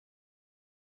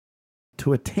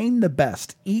to attain the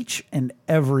best each and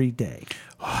every day.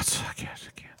 Oh, it's, I can't.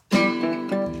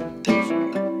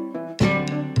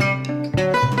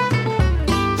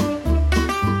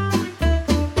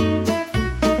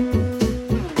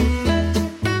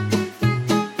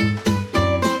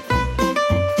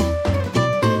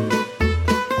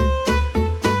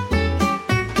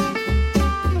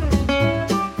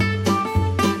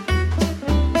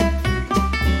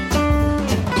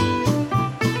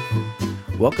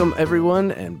 Welcome,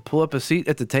 everyone, and pull up a seat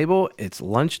at the table. It's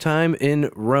lunchtime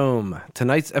in Rome.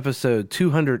 Tonight's episode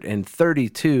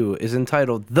 232 is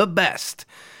entitled The Best.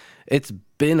 It's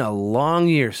been a long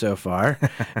year so far.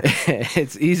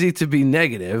 It's easy to be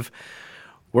negative.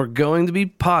 We're going to be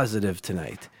positive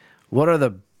tonight. What are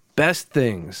the best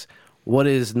things? What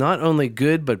is not only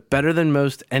good, but better than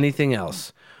most anything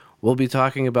else? We'll be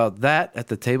talking about that at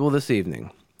the table this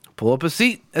evening. Pull up a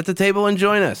seat at the table and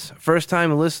join us.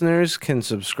 First-time listeners can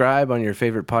subscribe on your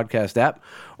favorite podcast app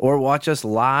or watch us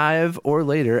live or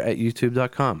later at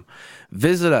youtube.com.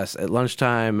 Visit us at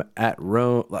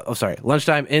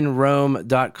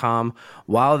lunchtimeinrome.com.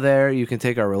 While there, you can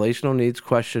take our relational needs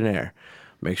questionnaire.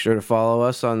 Make sure to follow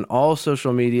us on all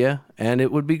social media, and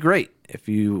it would be great if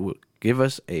you give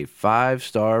us a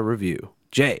 5-star review.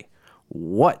 Jay,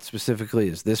 what specifically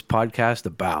is this podcast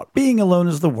about? Being alone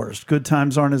is the worst. Good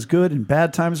times aren't as good, and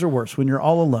bad times are worse when you're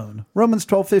all alone. Romans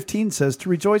 12:15 says to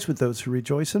rejoice with those who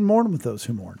rejoice and mourn with those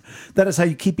who mourn. That is how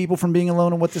you keep people from being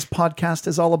alone, and what this podcast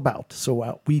is all about.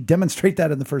 So we demonstrate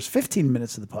that in the first 15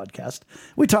 minutes of the podcast.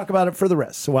 We talk about it for the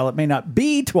rest. So while it may not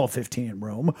be 12:15 in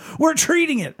Rome, we're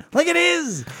treating it like it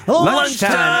is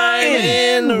Lunchtime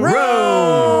in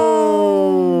Rome.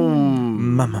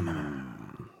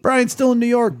 Brian's still in New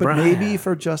York, but Brian. maybe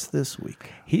for just this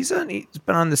week. He's been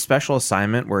on this special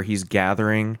assignment where he's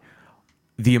gathering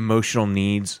the emotional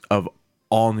needs of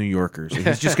all New Yorkers. And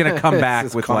he's just going to come back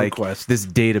This with conquest. like this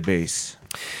database.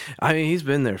 I mean, he's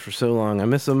been there for so long. I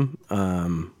miss him. I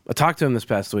talked to him this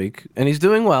past week, and he's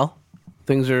doing well.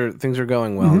 Things are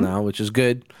going well now, which is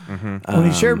good. When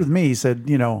he shared with me, he said,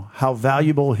 how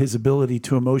valuable his ability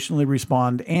to emotionally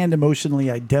respond and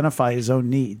emotionally identify his own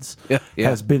needs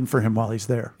has been for him while he's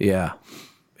there. Yeah,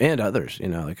 and others.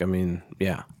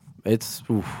 It's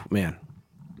man.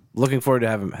 Looking forward to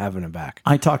having him back.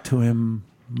 I talked to him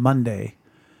Monday,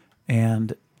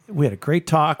 and we had a great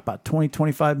talk, about 20,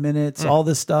 25 minutes, all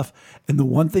this stuff. And the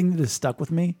one thing that has stuck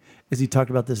with me is he talked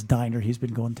about this diner he's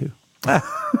been going to.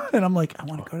 And I'm like, I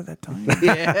want to go to that diner.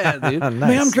 Yeah, dude. Man,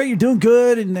 I'm great. You're doing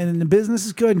good, and the business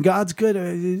is good, and God's good.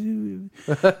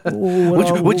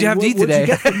 What'd you have to eat today?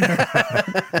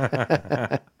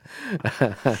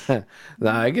 No,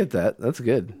 I get that. That's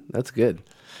good.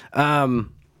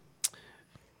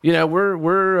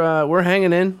 We're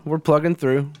hanging in. We're plugging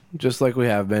through, just like we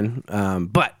have been.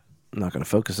 But I'm not going to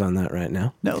focus on that right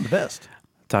now. No, the best.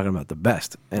 Talking about the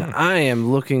best, and I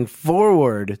am looking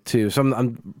forward to some.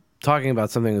 I'm talking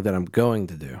about something that I'm going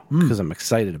to do because I'm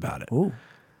excited about it. Ooh.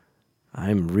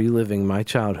 I'm reliving my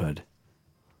childhood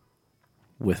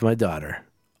with my daughter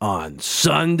on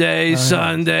Sunday.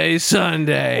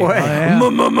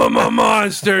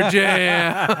 Monster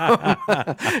Jam.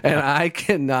 And I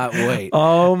cannot wait.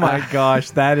 Oh my gosh,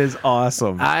 that is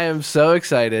awesome. I am so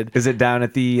excited. Is it down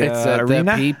at the It's at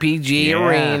arena? the PPG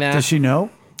Arena. Does she know?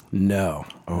 No.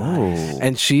 Oh.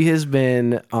 And she has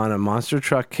been on a monster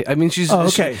truck. I mean, she's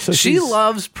okay. So she she's-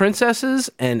 loves princesses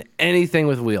and anything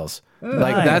with wheels.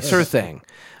 Like Nice. that's her thing.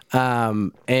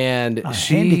 And A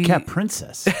she handicapped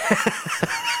princess.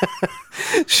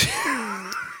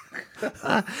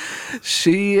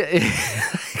 she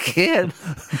can't.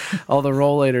 All the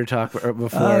rollator talk before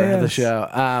the yes.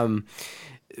 show.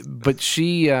 But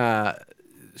she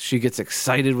gets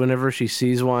excited whenever she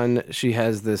sees one. She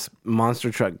has this monster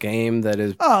truck game that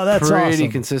is that's pretty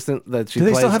awesome. consistent that she Do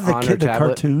they plays still have the on her kid, the tablet.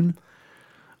 cartoon?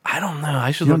 I don't know.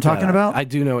 I should You know look what I'm talking that up. about? I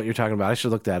do know what you're talking about. I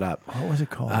should look that up. What was it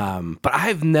called? But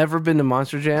I've never been to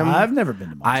Monster Jam. I've never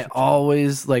been to Monster I Jam.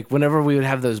 always whenever we would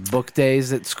have those book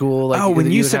days at school. Like,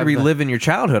 When you would said have the- relive in your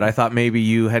childhood, I thought maybe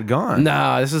you had gone.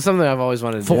 No, this is something I've always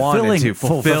wanted to do. Fulfilling.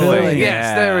 Fulfilling.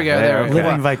 Yes, there we go. There we go.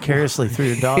 Living vicariously through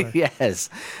your daughter. Yes,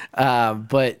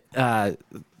 remember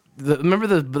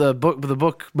the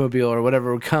bookmobile or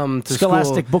whatever would come to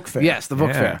Scholastic school. Book Fair. Yes, the book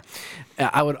Yeah. fair.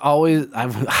 I would always.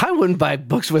 I wouldn't buy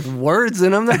books with words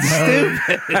in them. That's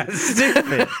stupid.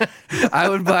 Stupid. I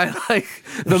would buy like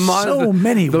So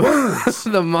many words.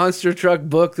 the monster truck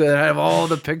book that have all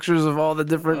the pictures of all the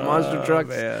different monster trucks.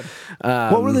 Man.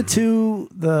 What were the two?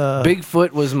 The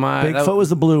Bigfoot was my Bigfoot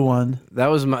was the blue one. that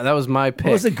was my pick.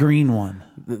 What was the green one?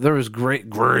 There was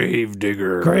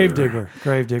Gravedigger. Gravedigger.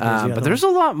 But there's a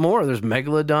lot more. There's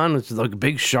Megalodon, which is like a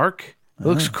big shark. It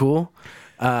looks cool.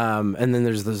 And then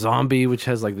there's the zombie, which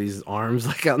has like these arms.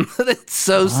 Like it's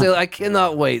so silly. I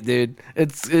cannot wait, dude.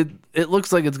 It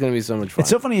looks like it's gonna be so much fun. It's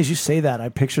so funny as you say that. I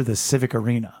picture the Civic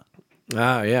Arena.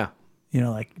 Oh yeah.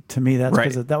 Like to me, that's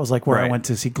because that was like where I went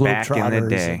to see Back in the Globetrotters.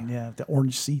 day. And, the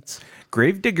orange seats.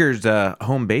 Gravedigger's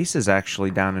home base is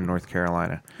actually down in North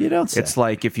Carolina. You don't say. It's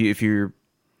like if you're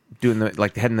doing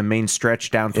heading the main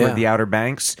stretch down toward the Outer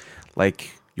Banks, like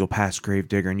you'll pass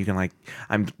Gravedigger, and you can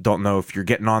don't know if you're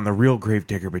getting on the real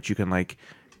Gravedigger, but you can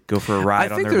go for a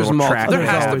ride on their little track. There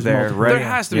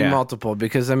has to be Yeah. multiple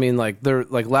because I mean,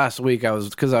 last week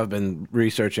because I've been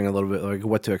researching a little bit like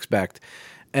what to expect,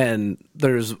 and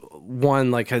there's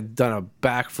one had done a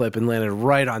backflip and landed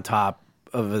right on top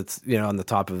of its on the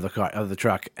top of the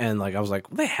truck, and I was like,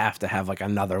 they have to have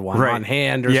another one on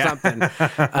hand or something.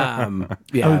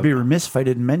 I would be remiss if I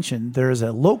didn't mention there is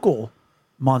a local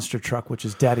monster truck which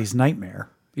is Daddy's Nightmare.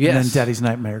 Yes. And then Daddy's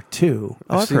Nightmare 2.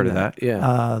 Oh, I've heard of that.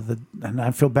 Yeah. And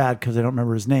I feel bad because I don't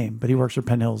remember his name, but he works for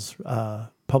Penn Hills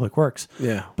Public Works.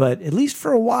 Yeah. But at least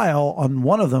for a while, on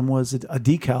one of them was a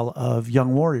decal of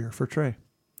Young Warrior for Trey.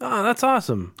 Oh, that's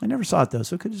awesome. I never saw it though,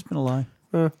 so it could have just been a lie.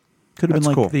 Could have been That's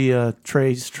like cool. the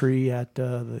Trey's tree at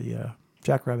the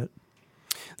Jackrabbit.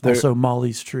 Also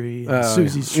Molly's tree, and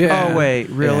Susie's tree. Yeah. Oh wait,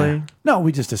 really? Yeah. No,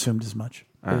 we just assumed as much.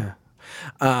 I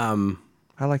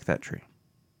like that tree.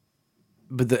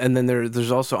 But and then there's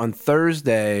also on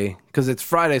Thursday because it's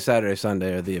Friday, Saturday,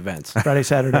 Sunday are the events. Friday,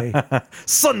 Saturday.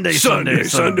 Sunday.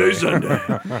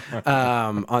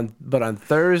 On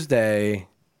Thursday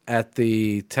at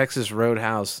the Texas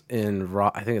Roadhouse in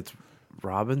I think it's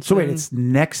Robinson. So wait, it's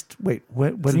next. Wait,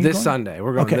 when are you this going? Sunday.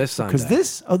 We're going this Sunday Because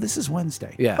this is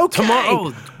Wednesday. Yeah. Okay.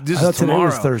 Tomorrow. This I thought is today tomorrow.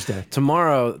 was Thursday.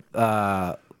 Tomorrow.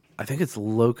 I think it's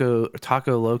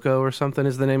Taco Loco or something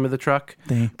is the name of the truck.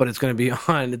 But it's going to be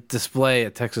on display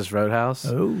at Texas Roadhouse.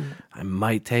 Oh. I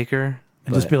might take her.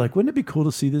 And just be like, wouldn't it be cool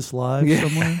to see this live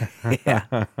somewhere?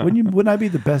 Yeah. Wouldn't I be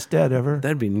the best dad ever?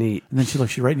 That'd be neat. And then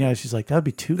she right in the eyes, she's like, that'd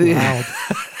be too loud.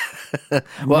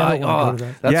 Well,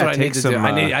 that's what I need to do. some,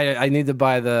 I need to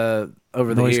buy the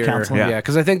over the Noise ear. canceling. Yeah,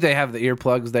 because I think they have the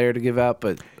earplugs there to give out.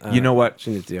 But You know what?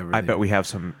 She needs the over. I bet we have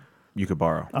some you could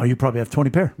borrow. Oh, you probably have 20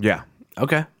 pair. Yeah.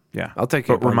 Okay. Yeah. I'll take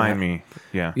it. But remind me.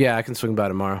 Yeah. Yeah, I can swing by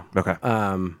tomorrow. Okay.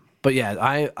 But yeah,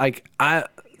 I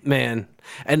man,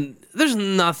 and there's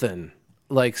nothing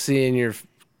like seeing your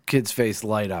kid's face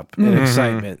light up in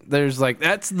excitement. There's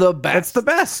that's the best. That's the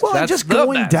best. Well, That's just the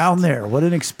going best. down there. What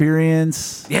an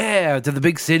experience. Yeah, to the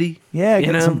big city. Yeah, you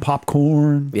get know? some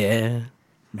popcorn. Yeah,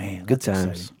 Man, good that's times.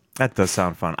 exciting. That does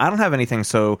sound fun. I don't have anything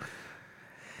so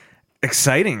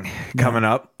exciting coming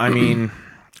up. I mean,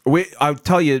 I'll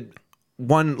tell you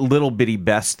one little bitty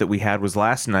best that we had was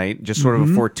last night, just sort of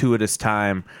a fortuitous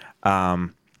time.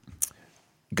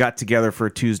 Got together for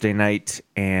a Tuesday night,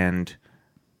 and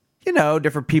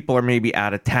different people are maybe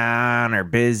out of town or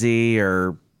busy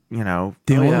or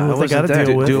Dealing yeah, I with what they wasn't got to there.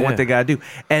 deal with. doing Yeah. what they got to do.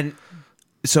 And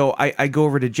so I go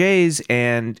over to Jay's,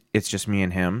 and it's just me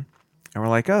and him. And we're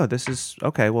like, oh, this is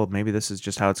okay. Well, maybe this is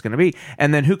just how it's going to be.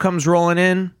 And then who comes rolling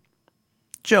in?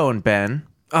 Joe and Ben.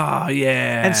 Oh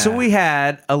yeah. And so we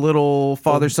had a little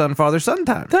father-son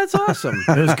time. That's awesome.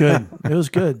 It was good. It was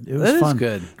good. It was That is fun.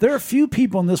 good. There are few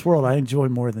people in this world I enjoy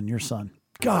more than your son.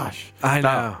 Gosh. I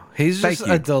know. He's Thank just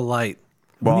you. a delight.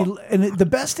 Well, The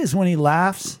best is when he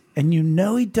laughs and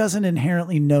he doesn't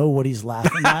inherently know what he's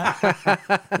laughing at.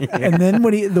 And then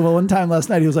the one time last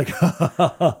night he was like,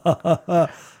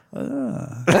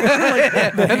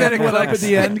 and then it went up at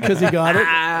the end because he got it.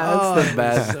 That's the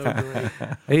best. So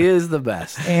great. He is the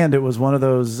best. And it was one of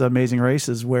those amazing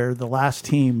races where the last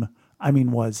team,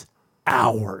 was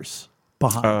hours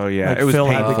behind. oh yeah, Like it was Phil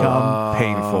had to painful. come.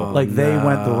 Painful. Like they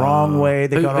went the wrong way.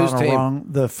 They got whose on a team? wrong.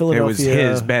 The it was Philadelphia.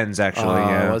 his Ben's actually.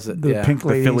 yeah, Was it? The Yeah. pink the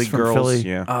ladies Philly from girls. Philly.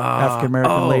 Yeah. African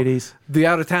American ladies. The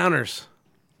out of towners.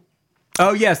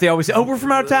 Oh yes, they always say, "Oh, we're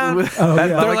from out of town."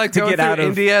 They're like to going get through out of.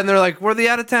 India, and they're like, "We're the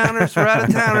out of towners. We're out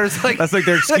of towners." Like That's like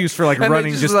their excuse for and they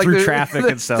running just like, through they're- traffic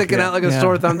they're and stuff. sticking yeah. out like a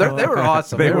sore thumb. They were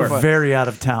awesome. They They were fun. very out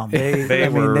of town. They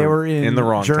were in the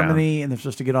wrong Germany, and they're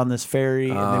supposed to get on this ferry,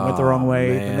 and they went the wrong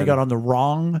way, and they man. got on the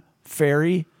wrong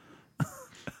ferry.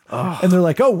 And they're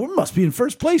like, "Oh, we must be in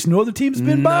first place. No other team's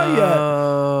been by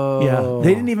yet." Yeah,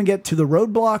 they didn't even get to the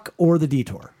roadblock or the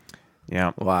detour.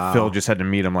 Yeah. Wow. Phil just had to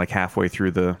meet him like halfway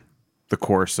through the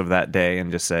course of that day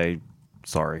and just say,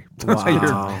 sorry.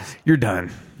 Wow. you're done.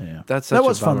 Yeah, That's such that a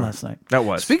was fun bummer. last night. That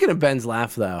was. Speaking of Ben's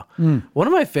laugh, though, one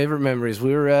of my favorite memories.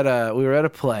 We were at a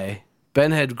play.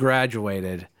 Ben had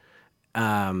graduated,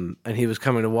 and he was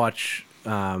coming to watch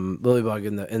Lilybug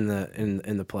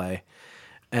in the play,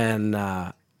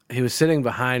 and he was sitting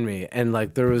behind me, and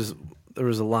like there was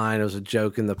a line, it was a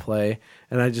joke in the play,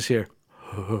 and I just hear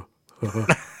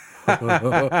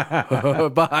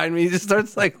behind me. He just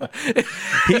starts like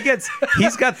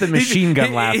he's got the machine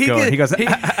gun laugh going. He goes.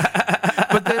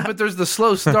 But there's the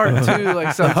slow start too.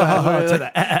 Like sometimes where,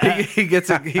 like, he gets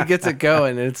it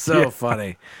going. And it's so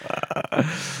funny.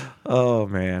 Oh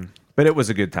man! But it was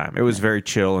a good time. It was very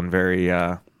chill and very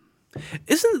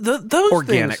Isn't those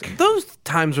organic. things, those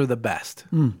times are the best.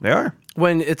 They are.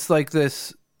 When it's like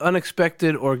this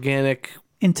unexpected, organic,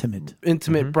 Intimate.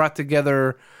 brought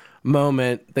together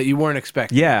moment that you weren't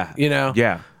expecting. Yeah. You know?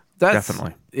 Yeah. That's,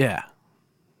 Definitely. Yeah.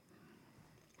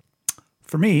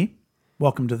 For me,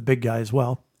 welcome to the big guy as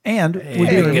well. And we'd be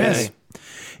Big remiss guy.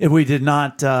 if we did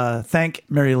not thank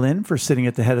Mary Lynn for sitting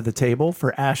at the head of the table,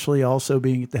 for Ashley also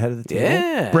being at the head of the table,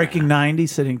 Yeah. Breaking 90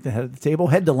 sitting at the head of the table.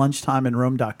 Head to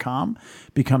lunchtimeinrome.com,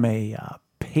 become a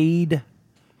paid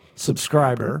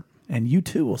subscriber, and you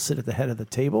too will sit at the head of the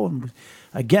table. And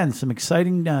again, some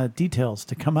exciting details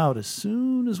to come out as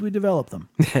soon as we develop them.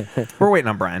 We're waiting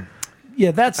on Brian.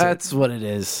 Yeah, that's it. That's what it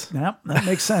is. Yep, that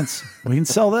makes sense. We can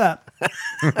sell that.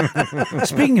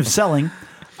 Speaking of selling,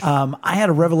 I had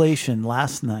a revelation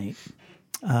last night,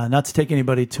 not to take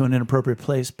anybody to an inappropriate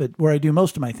place, but where I do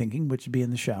most of my thinking, which would be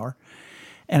in the shower.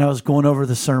 And I was going over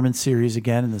the sermon series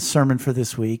again and the sermon for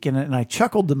this week. And I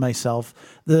chuckled to myself.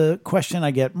 The question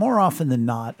I get more often than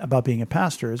not about being a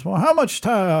pastor is, well, how much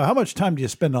time do you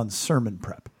spend on sermon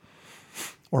prep?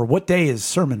 Or what day is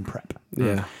sermon prep?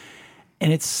 Yeah.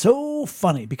 And it's so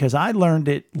funny because I learned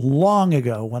it long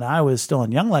ago when I was still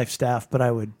on Young Life staff, but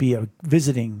I would be a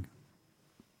visiting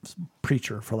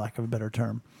preacher, for lack of a better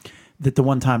term, that the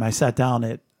one time I sat down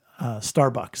at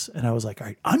Starbucks and I was like, all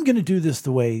right, I'm going to do this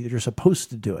the way you're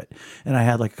supposed to do it. And I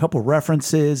had like a couple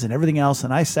references and everything else.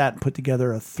 And I sat and put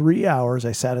together 3 hours.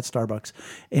 I sat at Starbucks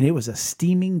and it was a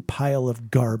steaming pile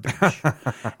of garbage.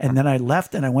 And then I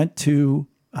left and I went to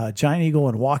Giant Eagle,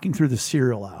 and walking through the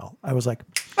cereal aisle, I was like,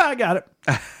 I got it.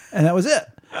 And that was it.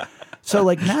 So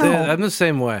like now Yeah, I'm the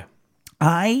same way.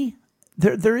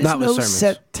 there is Not with no sermons.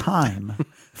 set time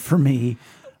for me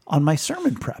on my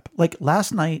sermon prep. Like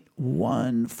last night,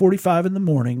 1:45 in the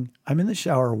morning, I'm in the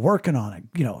shower working on it.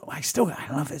 You know, I don't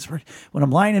know if it's when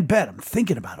I'm lying in bed, I'm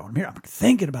thinking about it. I'm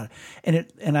thinking about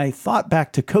it. And I thought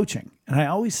back to coaching. And I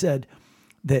always said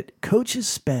that coaches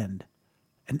spend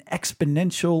an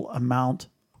exponential amount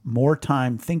more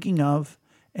time thinking of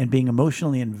and being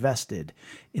emotionally invested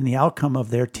in the outcome of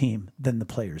their team than the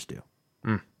players do.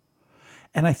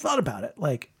 And I thought about it,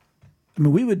 like, I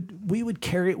mean, we would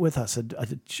carry it with us,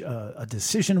 a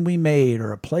decision we made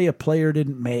or a play a player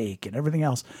didn't make and everything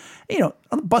else. You know,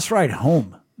 on the bus ride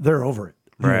home, they're over it.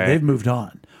 You know, Right. they've moved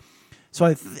on.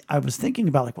 So I was thinking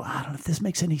about like, well, I don't know if this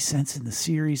makes any sense in the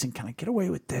series and can I get away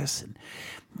with this? And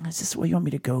is this the way you want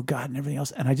me to go, God, and everything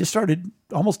else? And I just started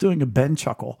almost doing a Ben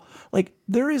chuckle. Like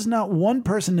there is not one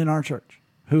person in our church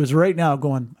who is right now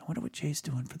going, I wonder what Jay's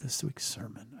doing for this week's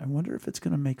sermon. I wonder if it's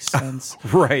going to make sense.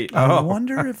 Right. I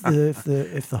wonder if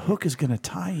the hook is going to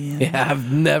tie in. Yeah,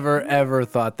 I've never ever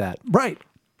thought that. Right.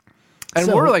 And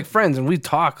So- we're like friends, and we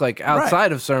talk like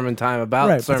outside of sermon time about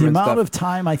Right. But sermon the amount stuff. of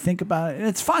time I think about it, and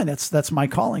it's fine. That's my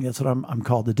calling. That's what I'm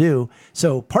called to do.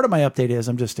 So part of my update is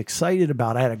I'm just excited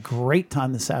about. I had a great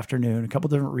time this afternoon. A couple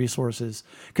different resources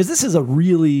because this is a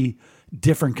really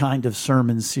different kind of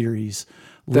sermon series.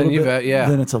 Then you bet, yeah.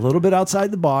 Then it's a little bit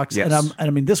outside the box. Yes. And I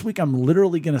mean, this week I'm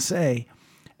literally going to say,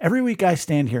 every week I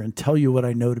stand here and tell you what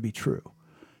I know to be true.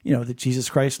 You know, that Jesus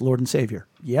Christ, Lord and Savior.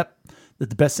 Yep. That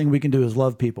the best thing we can do is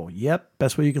love people. Yep.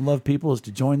 Best way you can love people is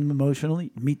to join them emotionally,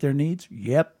 meet their needs.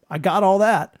 Yep. I got all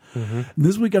that. And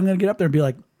this week I'm going to get up there and be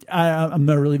like, I'm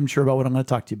not really even sure about what I'm going to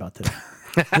talk to you about today.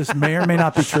 This may or may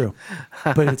not be true,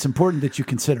 but it's important that you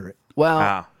consider it. well,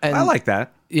 Wow. and I like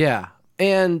that. yeah,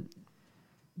 and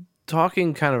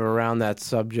talking kind of around that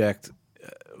subject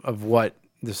of what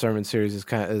the sermon series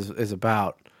is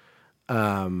about.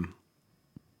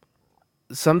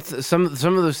 Some of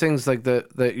those things like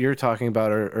that you're talking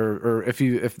about, or if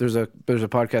there's a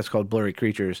podcast called Blurry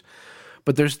Creatures,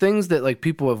 but there's things that like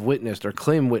people have witnessed or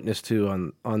claim witness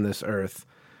to on this earth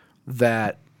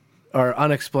that are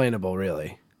unexplainable,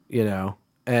 really, you know.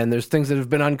 And there's things that have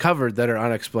been uncovered that are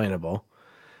unexplainable,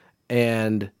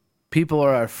 and people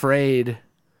are afraid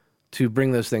to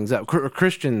bring those things up.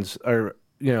 Christians are,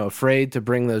 you know, afraid to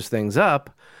bring those things up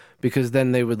because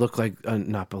then they would look like a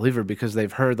not believer because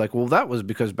they've heard like, well, that was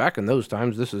because back in those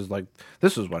times, this is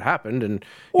what happened. And,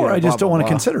 Or you know, I just blah, don't want to blah,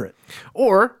 blah. consider it.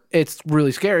 Or it's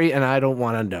really scary and I don't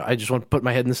want to know. I just want to put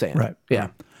my head in the sand. Right. Yeah.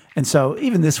 And so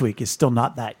even this week is still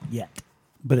not that yet.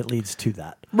 but it leads to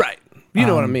that. Right. You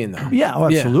know what I mean, though. Yeah, oh,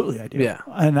 absolutely, I do. Yeah.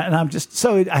 And I'm just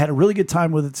so I had a really good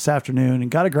time with it this afternoon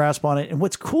and got a grasp on it. And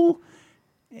what's cool,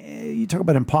 you talk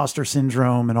about imposter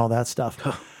syndrome and all that stuff.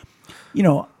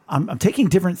 I'm taking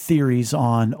different theories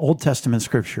on Old Testament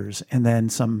scriptures and then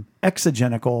some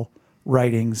exegetical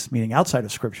writings, meaning outside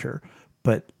of scripture,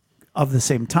 but of the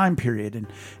same time period. And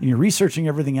you're researching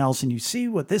everything else and you see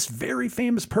what this very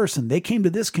famous person, they came to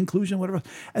this conclusion, whatever.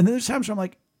 And then there's times where I'm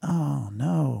like, oh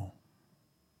no,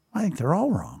 I think they're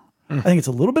all wrong. I think it's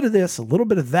a little bit of this, a little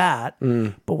bit of that,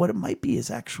 but what it might be is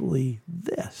actually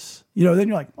this. Then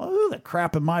you're like, well, who the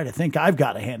crap am I to think I've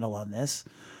got a handle on this?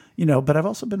 But I've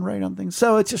also been right on things.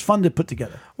 So it's just fun to put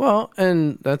together. Well,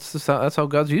 and that's how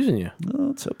God's using you. Oh,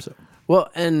 let's hope so. Well,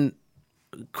 and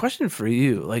question for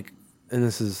you, and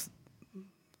this is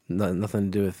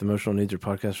nothing to do with emotional needs or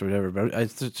podcast or whatever, but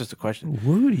it's just a question.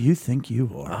 Who do you think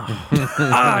you are?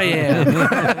 I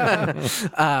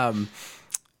am.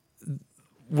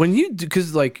 When you do,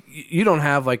 because you don't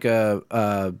have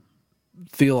a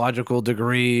theological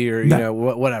degree or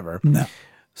whatever. No.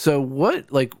 So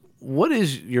what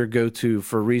is your go-to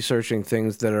for researching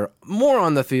things that are more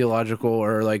on the theological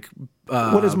or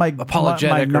what is my apologetic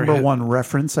my number one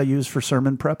reference I use for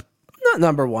sermon prep? Not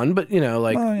number one, but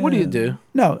what do you do?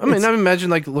 No, I mean, I imagine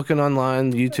looking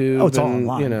online, YouTube. Oh, it's all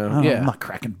online. I'm not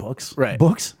cracking books. Right.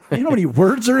 Books. You know how many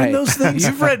words are in those things?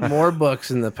 You've read more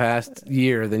books in the past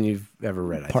year than you've ever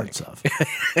read. Parts of.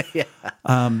 Yeah.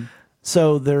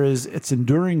 So it's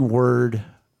Enduring Word.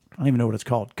 I don't even know what it's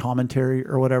called, commentary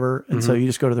or whatever. And so you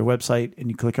just go to their website and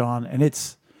you click on, and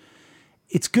it's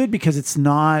good because it's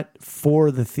not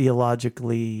for the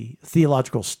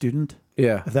theological student.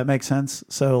 Yeah. If that makes sense.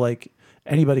 So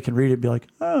anybody can read it and be like,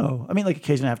 oh, I mean,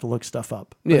 occasionally I have to look stuff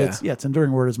up. But it's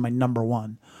Enduring Word is my number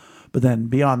one. But then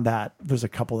beyond that, there's a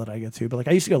couple that I get to. But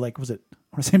I used to go was it, I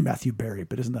want to say Matthew Berry,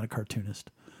 but isn't that a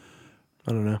cartoonist?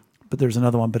 I don't know. But there's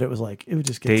another one, but it was it would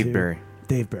just get Dave to Berry.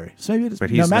 Dave Berry. So maybe it is. But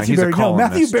No, Matthew he's a Berry. No,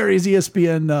 columnist. Matthew Berry is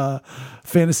ESPN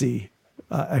fantasy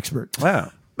expert.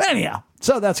 Wow. But anyhow,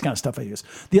 so that's the kind of stuff I use.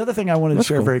 The other thing I wanted to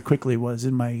share cool. very quickly was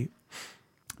in my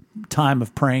time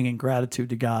of praying and gratitude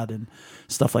to God and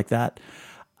stuff like that.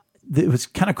 It was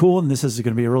kind of cool, and this is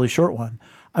going to be a really short one.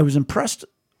 I was impressed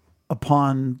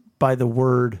by the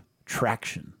word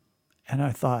traction. And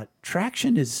I thought,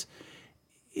 traction is,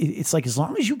 it's as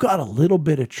long as you got a little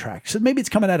bit of traction. So maybe it's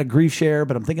coming out of Grief Share,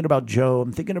 but I'm thinking about Joe,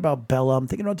 I'm thinking about Bella, I'm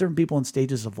thinking about different people in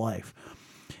stages of life.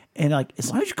 And as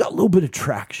long as you got a little bit of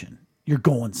traction, you're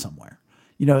going somewhere.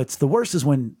 It's the worst is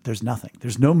when there's nothing.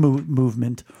 There's no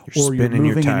movement, or you're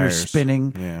moving and you're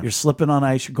spinning. Yeah. You're slipping on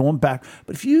ice. You're going back.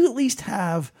 But if you at least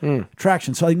have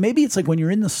traction, so maybe it's when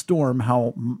you're in the storm.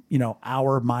 How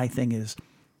my thing is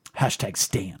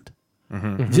 #stand.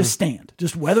 Just stand.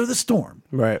 Just weather the storm.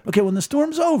 Right. Okay. When the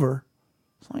storm's over,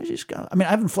 as long as you just got. I mean,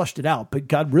 I haven't flushed it out, but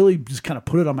God really just kind of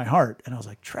put it on my heart, and I was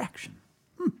like, traction.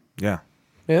 Yeah.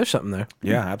 Yeah, there's something there.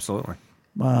 Yeah, absolutely.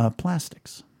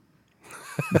 Plastics.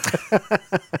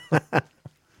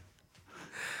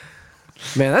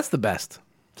 Man, that's the best.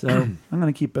 So I'm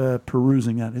going to keep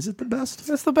perusing that. Is it the best?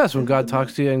 That's the best when God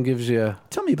talks to you and gives you.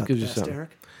 Tell me about the gives you best, something. Eric.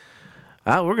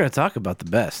 We're going to talk about the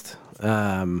best.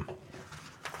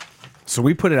 So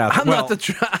we put it out.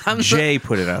 Jay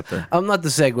put it out there. I'm not the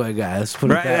segue guy. Let's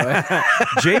put it that way.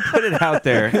 Jay put it out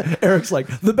there. Eric's like,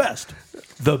 the best.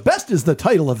 The best is the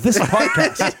title of this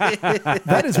podcast.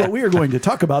 That is what we are going to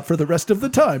talk about for the rest of the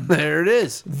time. There it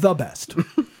is. The best.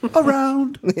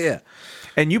 Around. Yeah.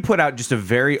 And you put out just a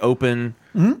very open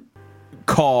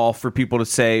call for people to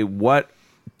say, what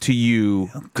to you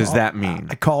does that mean?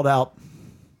 I called out.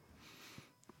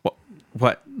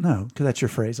 What? No, because that's your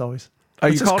phrase always. Oh,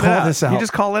 Let's you just called call it out. this out. You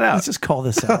just call it out. Let's just call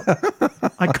this out.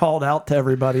 I called out to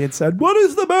everybody and said, what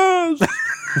is the best?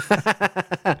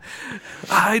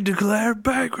 I declare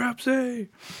bankruptcy.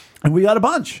 And we got a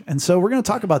bunch. And so we're going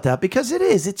to talk about that because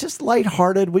it's just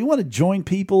lighthearted. We want to join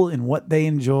people in what they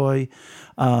enjoy.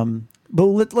 But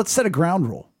let's set a ground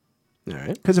rule. All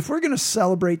right. Because if we're going to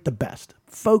celebrate the best,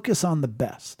 focus on the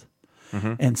best,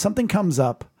 and something comes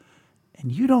up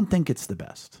and you don't think it's the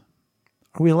best,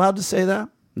 are we allowed to say that?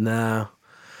 No.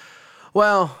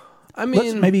 Well, I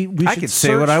mean, maybe we I should can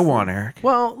say what I want, Eric.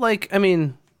 Well,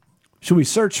 should we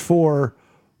search for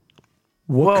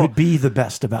what could be the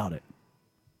best about it?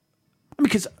 I mean,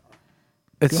 because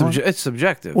it's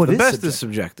subjective. Well, the it is best is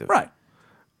subjective. right.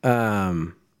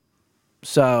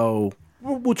 So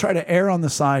We'll try to err on the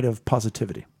side of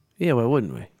positivity. yeah, why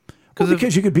wouldn't we?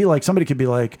 Because you could be like, somebody could be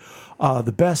like,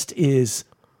 the best is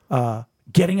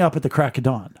getting up at the crack of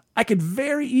dawn. I could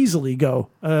very easily go,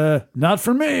 not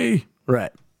for me.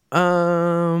 Right.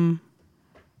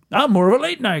 I'm more of a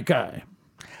late night guy.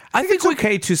 I think it's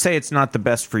okay to say it's not the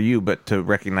best for you, but to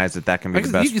recognize that that can be the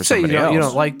best You for could say somebody else. you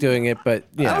don't like doing it, but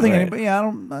yeah, I don't think right. anybody. I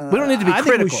don't. We don't need to be I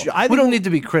think critical. I We think don't need to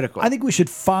be critical. I think we should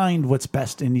find what's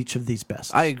best in each of these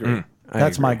bests. I agree.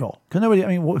 That's my goal. Because nobody. I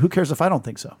mean, who cares if I don't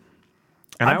think so?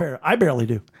 And I barely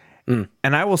do.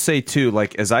 And I will say too,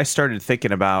 like as I started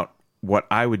thinking about what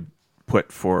I would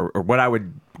put for or what I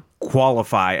would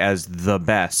qualify as the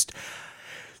best,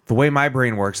 the way my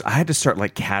brain works, I had to start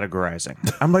like categorizing.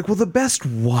 I'm like, well, the best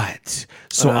what?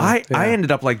 So I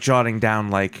ended up like jotting down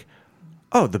like,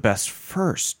 oh, the best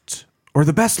first or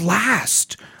the best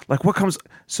last. Like what comes?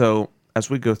 So as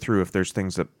we go through, if there's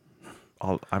things that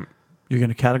You're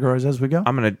going to categorize as we go.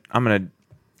 I'm gonna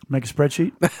Make a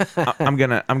spreadsheet. I'm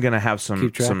gonna have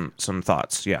Keep track. some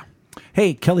thoughts. Yeah.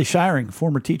 Hey, Kelly Shiring,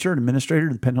 former teacher and administrator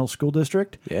of the Penn Hill School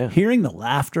District. Yeah. Hearing the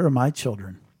laughter of my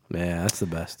children. Yeah, that's the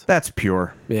best. That's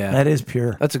pure. Yeah, That is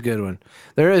pure. That's a good one.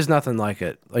 There is nothing like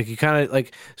it. Like you kind of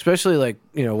like, especially like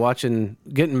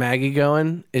getting Maggie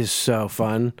going is so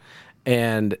fun,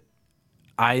 and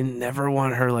I never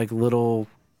want her like little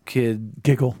kid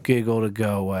Giggle. to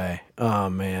go away. Oh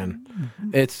man,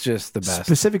 it's just the best.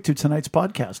 Specific to tonight's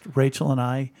podcast, Rachel and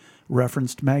I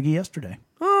referenced Maggie yesterday.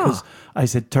 Because I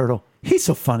said, Turtle, he's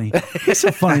so funny. He's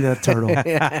so funny, that turtle.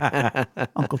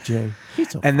 Uncle Jay,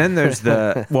 he's so funny. And then there's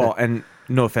the well, and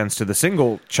no offense to the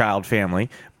single child family,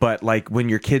 but like when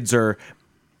your kids are,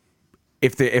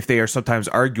 if they are sometimes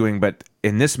arguing, but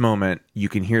in this moment you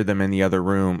can hear them in the other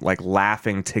room like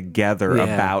laughing together Yeah.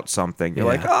 about something. You're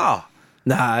Yeah. like, oh,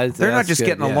 Nah, they're not that's just good,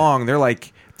 getting yeah. along. They're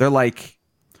like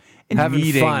Having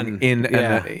meeting fun. in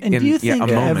Yeah. And do you think a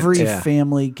moment. every Yeah.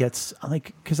 family gets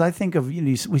like? Because I think of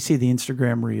we see the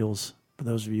Instagram reels. For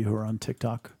those of you who are on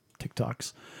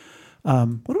TikToks,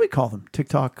 what do we call them?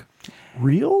 TikTok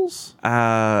reels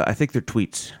I think they're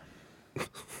tweets.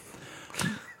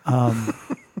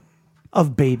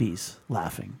 of babies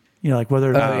laughing. Like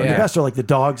whether the yeah. best are like the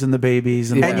dogs and the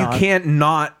babies, and And you whatnot. can't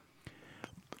not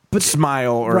but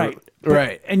smile or right.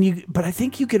 Right. But I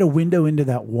think you get a window into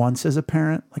that once as a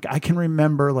parent. Like I can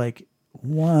remember like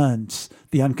once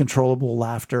the uncontrollable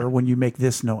laughter when you make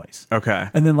this noise. Okay.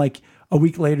 And then like a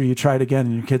week later you try it again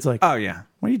and your kid's like, Oh yeah.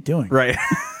 what are you doing? Right.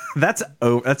 That's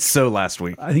so last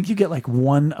week. I think you get like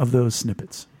one of those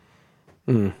snippets.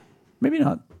 Maybe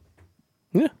not.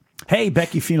 Yeah. Hey,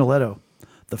 Becky Finoletto.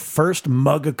 The first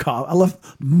mug of coffee. I love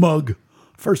mug.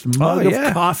 First mug yeah.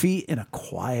 of coffee in a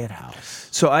quiet house.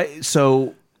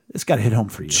 So It's got to hit home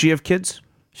for you. she have kids?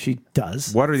 She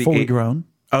does. What are the fully eight- grown?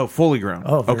 Oh, fully grown.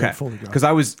 Oh, very okay. fully grown. Because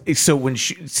I was so when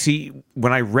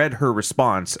when I read her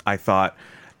response, I thought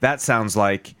that sounds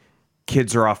like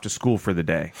kids are off to school for the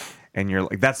day, and you're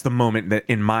like, that's the moment that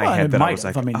in my Well, head it that I might was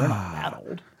have. like, I mean, they're not that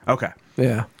old. okay.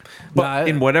 Yeah. But Nah,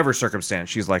 in whatever circumstance,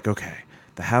 she's like, okay,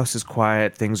 the house is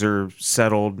quiet, things are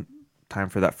settled, time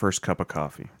for that first cup of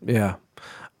coffee. Yeah.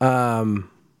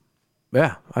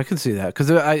 Yeah, I can see that. Because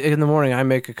in the morning, I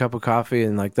make a cup of coffee,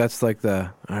 and like that's like all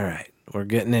right, we're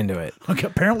getting into it. Okay,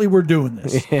 apparently we're doing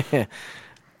this.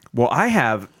 Well,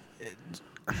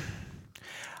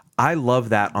 I love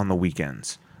that on the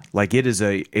weekends. Like it is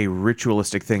a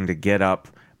ritualistic thing to get up,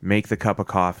 make the cup of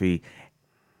coffee,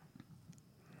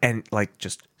 and like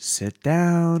just sit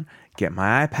down, get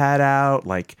my iPad out,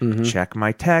 like check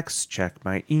my texts, check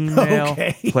my email,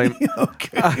 Okay. play.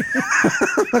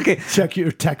 Okay, Check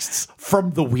your texts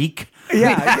from the week.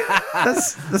 yeah,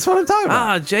 that's what I'm talking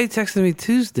about. Jay texted me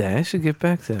Tuesday. I should get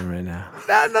back to him right now.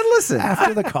 Now, listen,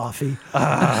 After the coffee.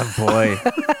 boy.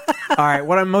 All right,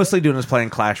 what I'm mostly doing is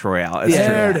playing Clash Royale. It's true.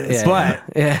 There it is.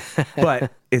 Yeah.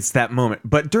 But it's that moment.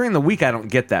 But during the week, I don't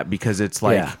get that because it's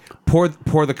like Yeah.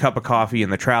 pour the cup of coffee in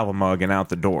the travel mug and out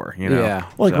the door. You know. Yeah.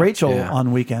 Well, like So- Rachel yeah.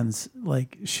 on weekends,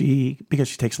 like because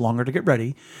she takes longer to get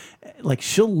ready, like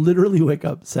she'll literally wake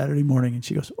up Saturday morning and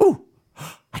she goes, "Ooh,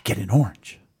 I get an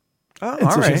orange." Oh, And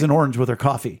all so she right. has an orange with her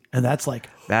coffee, and that's like,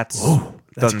 That's that's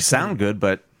doesn't sound good,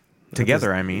 but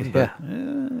together, I mean. Yeah.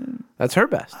 That's her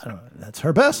best. that's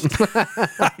her best.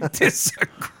 I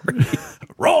disagree.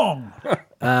 Wrong.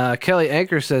 Kelly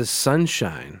Anchor says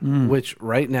sunshine, which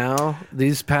right now,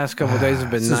 these past couple of days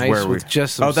have been This is nice where with we-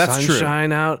 just some Oh, that's true.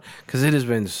 sunshine out because it has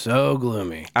been so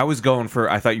gloomy. I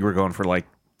thought you were going for like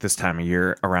this time of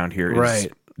year around here. Is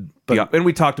Right. yeah, and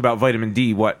we talked about vitamin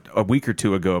D a week or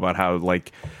two ago about how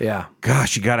like Yeah.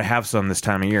 gosh, you got to have some this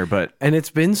time of year, but And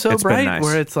it's been so It's been bright nice.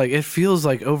 where it's like, it feels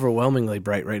like overwhelmingly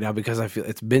bright right now because I feel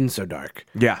it's been so dark.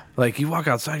 yeah. Like you walk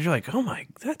outside, you're like, oh my,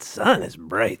 that sun is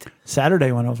bright.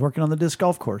 Saturday when I was working on the disc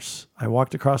golf course, I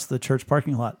walked across the church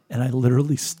parking lot and I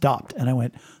literally stopped and I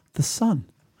went, "The sun,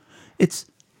 it's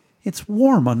it's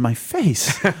warm on my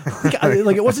face.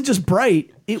 Like it wasn't just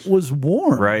bright; it was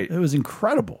warm. Right. It was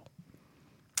incredible.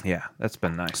 Yeah, that's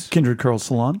been nice. Kindred Curl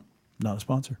Salon, not a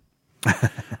sponsor.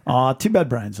 Too bad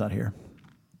Brian's not here.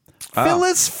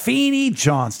 Phyllis Feeney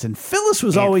Johnston. Phyllis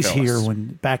was Aunt always Phyllis. here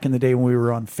back in the day when we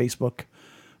were on Facebook.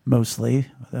 Mostly,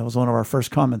 that was one of our first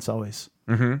comments. Always.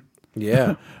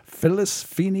 Yeah. Phyllis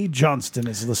Feeney Johnston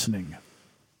is listening.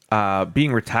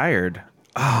 Being retired.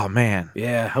 Oh man.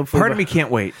 Yeah. Hopefully. Part of me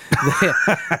can't wait.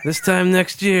 This time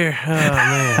next year. Oh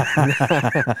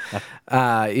man.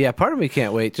 Yeah, part of me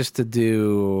can't wait just to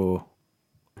do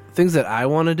things that I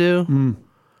want to do.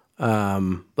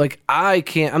 Like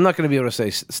I'm not going to be able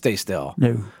to stay still.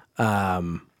 No.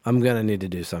 I'm going to need to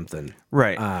do something.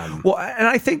 Right. Well, and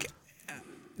I think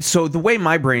so. The way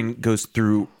my brain goes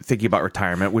through thinking about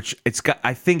retirement, which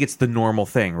I think it's the normal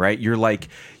thing, right?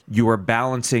 You are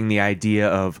balancing the idea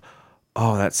of,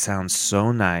 oh, that sounds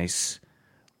so nice,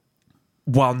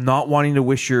 while not wanting to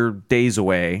wish your days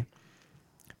away,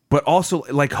 but also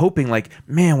like hoping, like,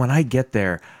 man, when I get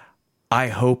there, I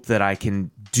hope that I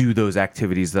can do those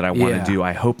activities that I want to do.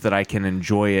 I hope that I can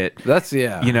enjoy it. That's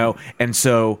you know. And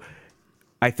so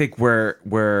I think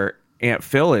where Aunt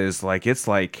Phil is, like, it's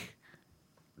like,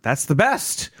 that's the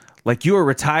best. Like, you are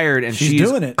retired and she's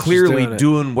doing it. clearly She's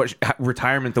doing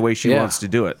retirement the way she wants to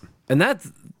do it. And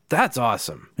that's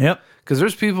awesome. Yep. Because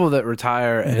there's people that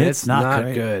retire and it's not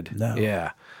great. good. No.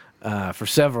 Yeah. For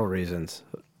several reasons.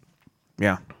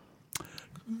 Yeah.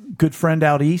 Good friend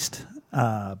out east,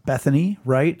 Bethany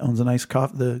Wright, owns a nice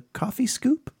the Coffee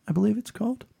Scoop, I believe it's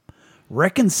called.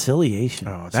 Reconciliation.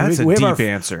 Oh, that's we a have deep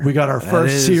answer. We got our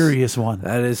first serious one.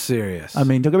 That is serious. I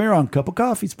mean, don't get me wrong, cup of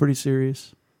coffee's pretty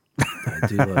serious. I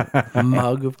do love a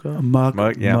mug of coffee.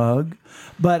 Mug.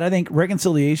 But I think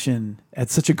reconciliation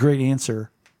had such a great answer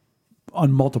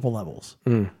on multiple levels.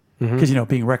 Because,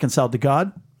 being reconciled to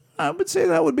God, I would say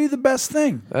that would be the best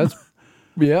thing. That's,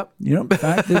 yep. The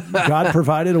fact that God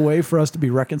provided a way for us to be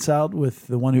reconciled with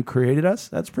the one who created us,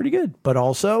 that's pretty good. But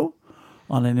also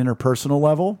on an interpersonal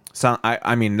level. So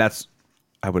I mean,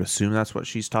 I would assume that's what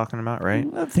she's talking about, right?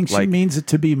 I think she means it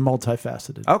to be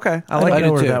multifaceted. Okay. I I like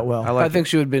know it her too. that well. I think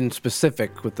she would have been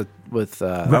specific with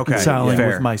Reconciling Fair,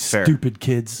 with my fair. stupid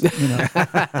kids,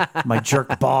 my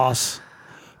jerk boss.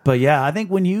 But yeah, I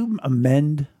think when you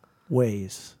amend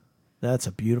ways, that's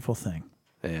a beautiful thing.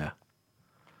 Yeah.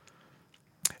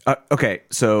 Okay.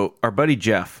 So our buddy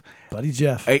Jeff,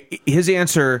 his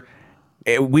answer,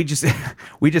 we just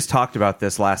talked about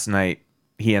this last night,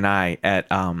 he and I, at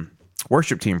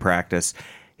worship team practice.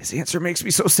 His answer makes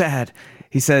me so sad.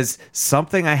 He says,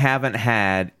 something I haven't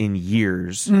had in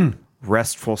years,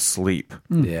 restful sleep.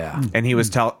 Yeah. And he was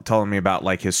telling me about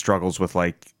like his struggles with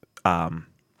like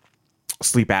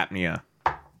sleep apnea,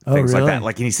 things like really? that.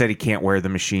 Like, and he said he can't wear the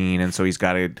machine, and so he's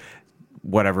got to,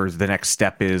 whatever the next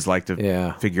step is, like,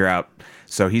 to figure out.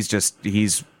 So he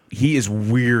is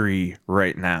weary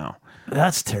right now.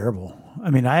 That's terrible.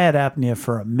 I mean, I had apnea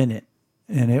for a minute,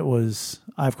 and I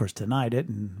of course denied it,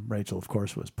 and Rachel, of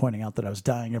course, was pointing out that I was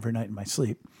dying every night in my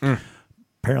sleep.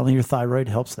 Apparently your thyroid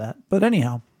helps that. But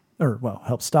anyhow,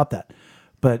 helps stop that.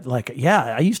 But like,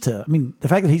 yeah, the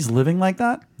fact that he's living like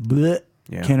that, bleh,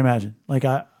 can't imagine. Like,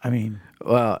 I mean.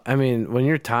 Well, I mean, when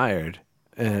you're tired,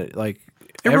 like.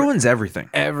 It ruins everything.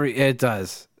 It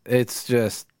does. It's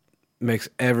just makes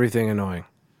everything annoying.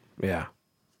 Yeah.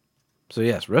 So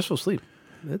yes, restful sleep.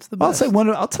 It's the best.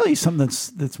 I'll tell you something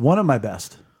that's one of my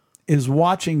best is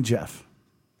watching Jeff.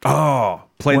 Oh,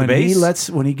 play the bass?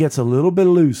 When he gets a little bit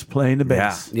loose playing the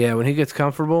bass. Yeah, when he gets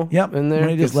comfortable in there. When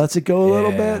he just lets it go a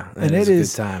little bit. And it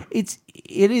is a good time.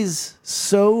 It is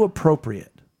so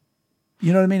appropriate.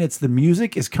 You know what I mean? It's the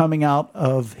music is coming out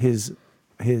of his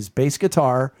bass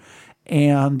guitar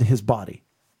and his body.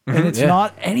 And it's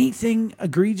not anything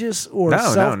egregious or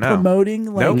self-promoting.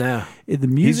 No. The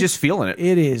music, he's just feeling it.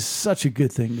 It is such a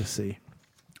good thing to see.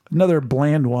 Another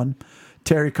bland one.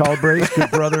 Terry Calabrese,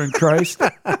 good brother in Christ.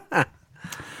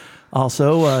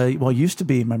 Also, used to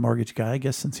be my mortgage guy. I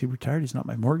guess since he retired, he's not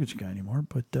my mortgage guy anymore.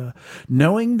 But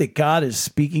knowing that God is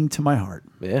speaking to my heart.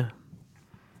 Yeah.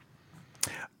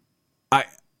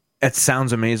 It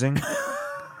sounds amazing.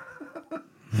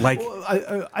 Like,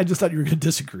 I just thought you were going to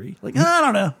disagree. Like, I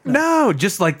don't know. No,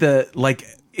 just like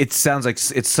it sounds like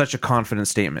it's such a confident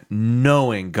statement,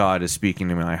 knowing God is speaking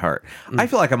to my heart. I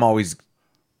feel like I'm always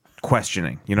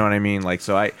questioning, you know what I mean? Like,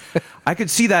 so I could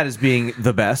see that as being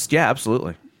the best. Yeah,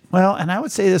 absolutely. Well, and I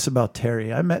would say this about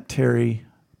Terry. I met Terry,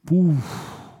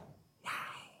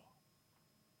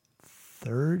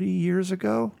 30 years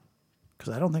ago,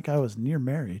 because I don't think I was near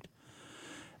married.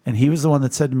 And he was the one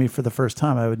that said to me for the first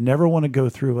time, I would never want to go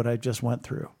through what I just went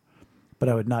through. but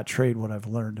I would not trade what I've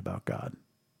learned about God.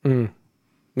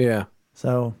 Yeah.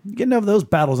 So you get enough of those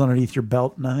battles underneath your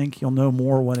belt, and I think you'll know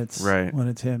more when it's Right. when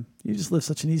it's him. You just live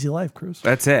such an easy life, Cruz.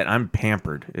 That's it. I'm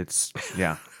pampered. It's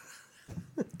yeah.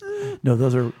 No,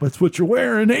 that's what you're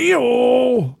wearing.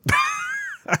 Ew.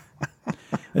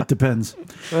 It depends.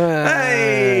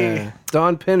 Hey,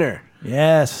 Dawn Pinner.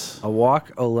 Yes. A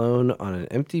walk alone on an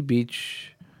empty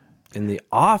beach in the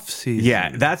off season.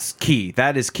 Yeah, that's key.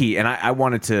 That is key. And I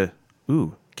wanted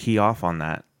to key off on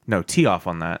that. No, tee off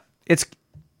on that. It's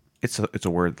a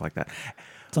word like that.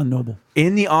 It's unnoble.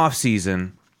 In the off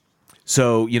season,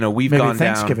 so we've Maybe gone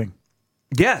Thanksgiving. down.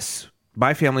 Yes,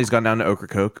 my family's gone down to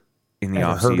Ocracoke in the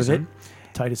Ever off heard season. of it?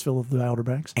 Titusville of the Outer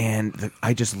Banks. And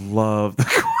I just love the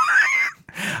quiet.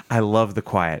 I love the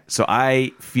quiet. So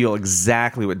I feel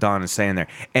exactly what Dawn is saying there.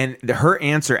 And her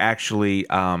answer actually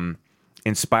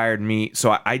inspired me.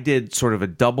 So I did sort of a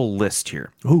double list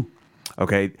here. Ooh.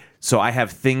 Okay. So I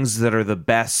have things that are the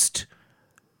best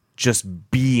just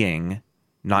being,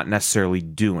 not necessarily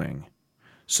doing.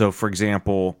 So, for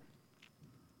example,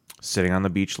 sitting on the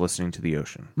beach listening to the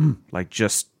ocean. Like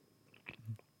just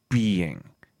being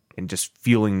and just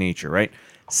feeling nature, right?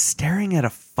 Staring at a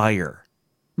fire.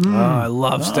 Oh, I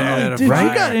love staring at a Dude, fire.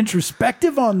 you got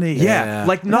introspective on the Yeah,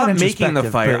 like not making the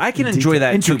introspective, fire. but I can enjoy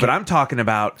that too, intricate. but I'm talking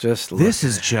about Just this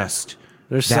is just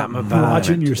There's that something about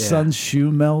Watching it. your Yeah. son's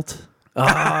shoe melt. Oh,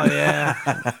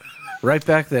 yeah. Right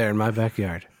back there in my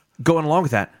backyard. going along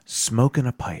with that, smoking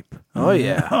a pipe. Oh,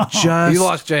 yeah. Just You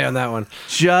lost Jay on that one.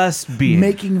 just being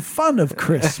Making fun of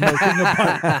Chris smoking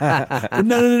a pipe.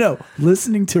 No.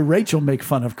 Listening to Rachel make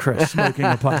fun of Chris smoking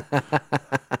a pipe.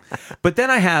 But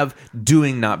then I have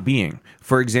doing, not being.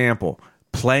 For example,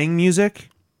 playing music,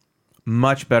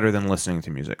 much better than listening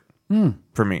to music.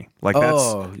 For me. Like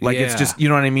Oh, that's like it's yeah. just, you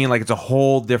know what I mean? Like it's a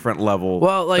whole different level.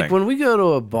 Well, like thing. when we go to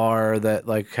a bar that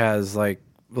like has like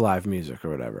live music or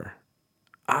whatever,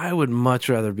 I would much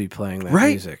rather be playing that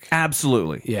right? music.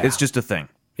 Absolutely. Yeah. It's just a thing.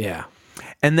 Yeah.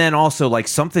 And then also like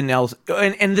something else,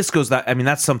 and this goes that, I mean,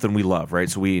 that's something we love, right?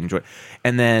 So we enjoy.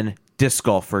 And then disc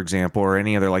golf, for example, or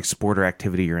any other like sport or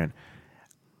activity you're in.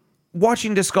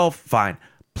 Watching disc golf, fine.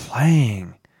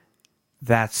 Playing,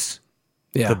 that's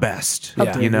Yeah. the best.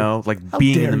 Yeah. You know, like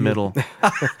being in dare the you. middle.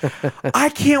 I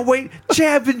can't wait. Jay,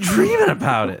 I've been dreaming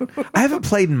about it. I haven't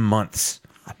played in months.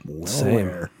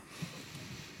 Same.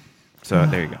 So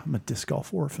there you go. I'm a disc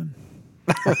golf orphan.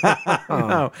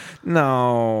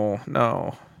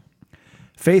 No.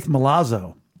 Faith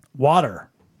Milazzo, water.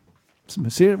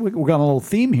 See, we got a little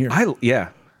theme here. Yeah.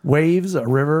 Waves, a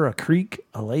river, a creek,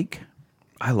 a lake.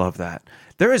 I love that.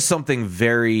 There is something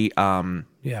very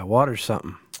Yeah. Water's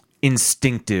something.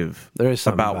 instinctive There is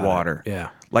something about about it. water. Yeah.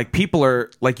 Like people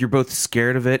are like you're both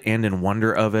scared of it and in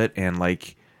wonder of it and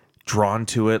like drawn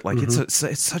to it. Like it's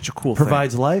such a cool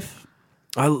Provides life.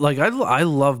 I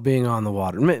love being on the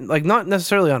water. I mean, like not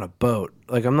necessarily on a boat.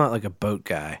 Like I'm not like a boat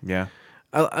guy. thing. Yeah.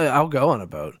 I'll go on a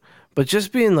boat, but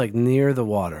just being like near the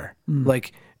water,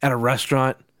 like at a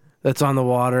restaurant that's on the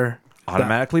water,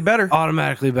 Automatically better.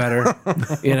 automatically better.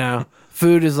 You know,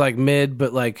 food is like mid,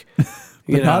 but like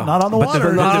you know, Not on the but water.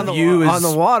 the- not the on the view on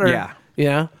is- the water. yeah. You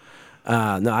know,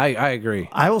 no, I agree.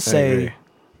 I will agree. say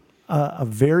a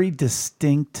very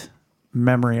distinct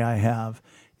memory I have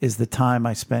is the time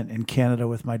I spent in Canada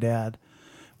with my dad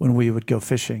when we would go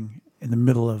fishing in the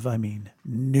middle of,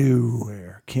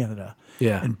 nowhere, Canada.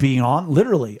 Yeah. And being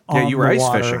literally on you were the ice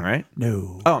water. fishing, right?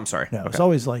 No. Oh, I'm sorry. No, Okay. it's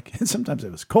always like, sometimes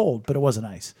it was cold, but it wasn't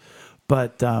ice.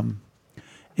 But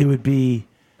it would be,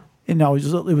 it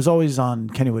was always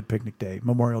on Kennywood Picnic Day,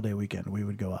 Memorial Day weekend, we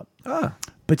would go up.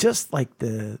 But just like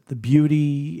the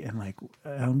beauty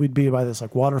and we'd be by this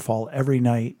like waterfall every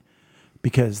night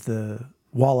because the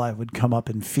walleye would come up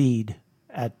and feed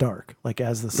at dark, like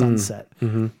as the sun set.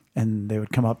 And they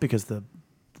would come up because the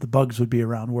bugs would be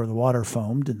around where the water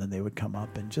foamed, and then they would come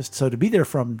up, and just so to be there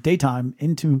from daytime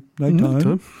into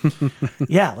nighttime.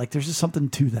 Yeah, like there's just something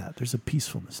to that. There's a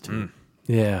peacefulness to it.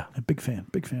 Yeah. A big fan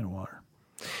of water.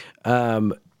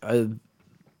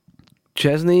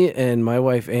 Chesney and my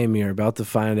wife Amy are about to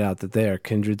find out that they are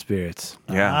kindred spirits.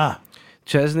 Yeah.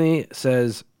 Chesney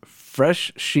says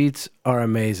fresh sheets are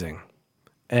amazing,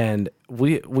 and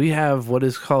we have what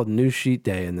is called new sheet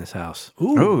day in this house.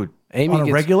 Ooh. Amy On a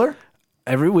gets regular?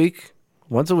 every week,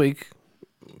 once a week.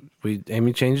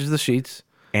 Amy changes the sheets.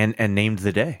 And named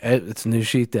the day. It's new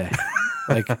sheet day,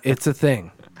 like it's a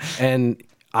thing, and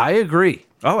I agree.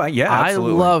 Oh, yeah,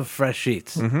 absolutely. I love fresh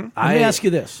sheets. Let me ask you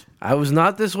this. I was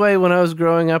not this way when I was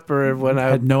growing up, or when I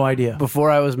I had no idea. before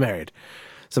I was married.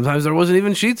 Sometimes there wasn't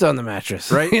even sheets on the mattress,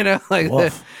 Right. You know, like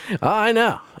Woof. I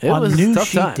know it On was new tough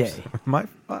sheet times. day. My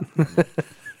fun.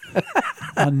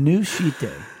 On new sheet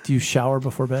day, do you shower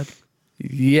before bed?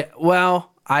 Yeah.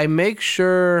 Well, I make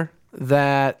sure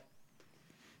that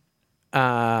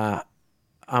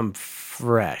I'm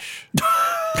fresh.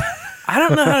 I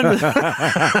don't know how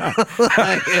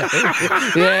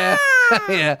to. Yeah.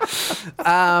 Yeah.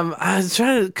 I was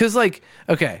trying to, because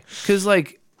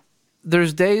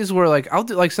there's days where like I'll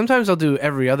do like sometimes I'll do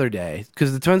every other day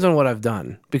because it depends on what I've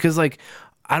done. Because like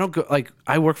I don't go like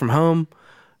I work from home.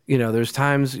 You know, there's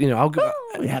times I'll go.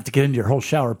 You have to get into your whole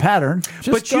shower pattern.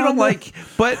 But you don't like.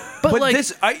 But like-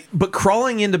 this. But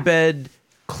crawling into bed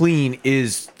clean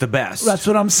is the best. That's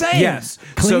what I'm saying. Yes.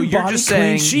 Clean So you're body, just clean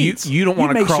saying sheets. you don't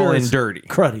want to make crawl sure in it's dirty.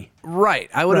 cruddy. Right.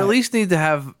 I would Right. at least need to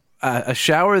have a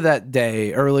shower that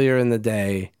day, earlier in the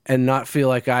day, and not feel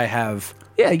like I have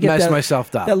Yeah, you get messed that,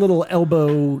 myself up. that little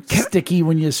elbow sticky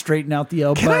when you straighten out the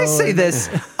elbow. Can I say and- this?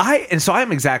 So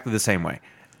I'm exactly the same way.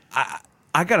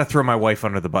 I got to throw my wife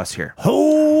under the bus here.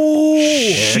 Oh,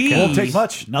 She won't take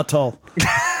much. Not tall.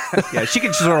 Yeah, she can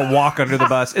just sort of walk under the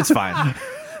bus. It's fine.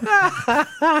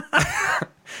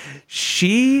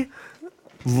 She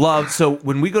loves. So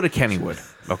when we go to Kennywood,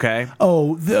 okay?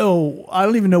 Oh, I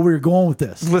don't even know where you're going with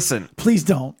this. Listen, Please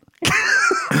don't.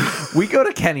 we go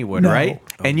to Kennywood, No. right?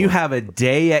 And you have a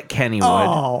day at Kennywood.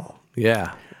 Oh,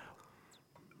 Yeah.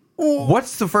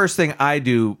 What's the first thing I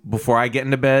do before I get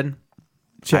into bed?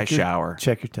 I your- shower.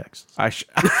 Check your texts. I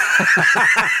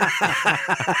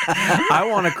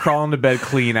want to crawl into bed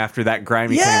clean after that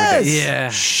grimy Yes! Kennywood day. Yeah.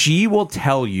 She will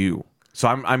tell you. So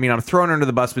I'm throwing her under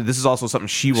the bus, but this is also something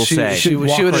she will say. She would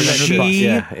walk have right under under the bus. She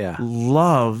Yeah.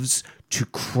 loves to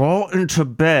crawl into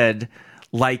bed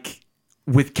like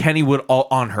with Kennywood all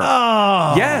on her.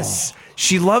 Oh. Yes.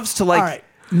 She loves to like All right.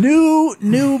 New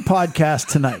podcast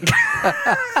tonight.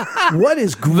 What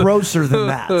is grosser than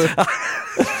that?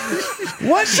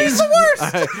 What is the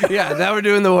worst? Yeah, now we're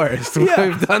doing the worst. Yeah.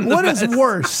 We've done the What is best.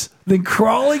 worse than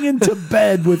crawling into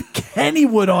bed with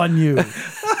Kennywood on you?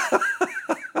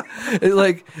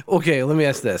 Like, okay, let me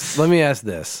ask this. All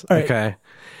right. Okay.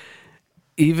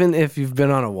 Even if you've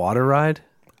been on a water ride,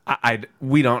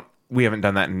 we haven't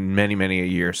done that in many a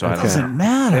year, so I don't Doesn't know.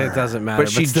 matter. it doesn't matter.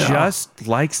 But she still. just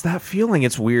likes that feeling.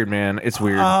 It's weird, man. It's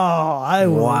weird. Oh, I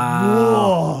will.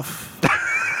 Wow. Woof.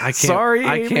 I can't, Sorry,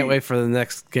 I Amy. can't wait for the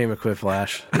next game of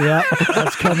Quiplash. Yeah,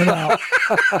 that's coming out.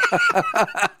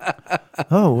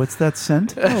 Oh, what's that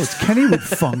scent? Oh, it's Kennywood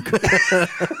funk.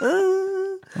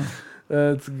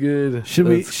 That's good. Should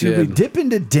we good. dip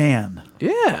into Dan?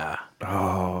 Yeah.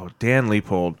 Oh, Dan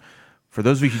Leopold. For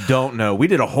those of you who don't know, we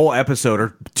did a whole episode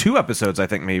or 2 episodes, I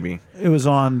think maybe. It was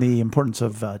on the importance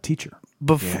of teacher.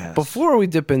 Yes. Before we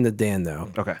dip into Dan, though,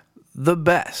 Okay. the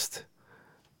best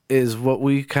is what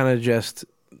we kind of just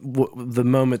the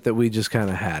moment that we just kind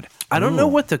of had. I don't know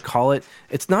what to call it.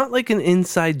 It's not like an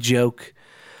inside joke,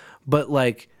 but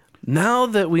like now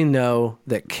that we know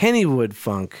that Kennywood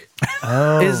funk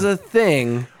is a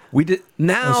thing, We did.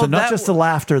 now So not that just the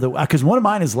laughter, because one of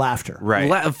mine is laughter. Right.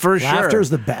 for sure. Laughter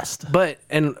is the best. But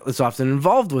and it's often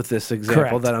involved with this example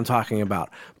Correct. that I'm talking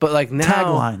about. But like now,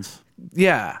 Taglines.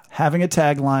 yeah, Having a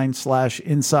tagline /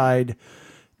 inside.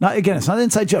 Not again. It's not an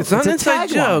inside joke. it's not a an inside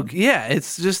tagline. joke. Yeah,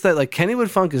 it's just that like Kennywood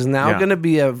funk is now Yeah. going to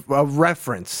be a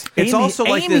reference. It's also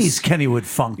like Amy's this. Kennywood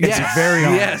funk. It's Yes. very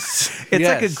on. Yes, It's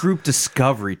like a Yes. group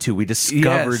discovery too. We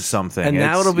discovered Yes. something, and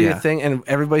now it'll be yeah. a thing, and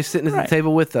everybody's sitting at Right. the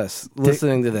table with us,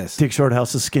 listening to this. Dick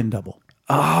Shorthouse's skin double.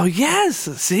 Oh yes,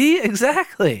 see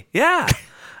exactly. Yeah,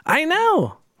 I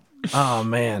know. Oh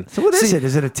man. So what is it?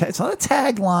 Is it it's not a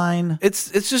tagline. It's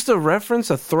just a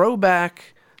reference, a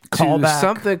throwback.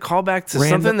 Callback. Callback to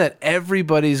Random- something that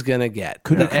everybody's gonna get.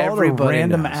 Could you that call it a everybody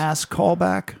random knows. ass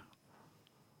callback?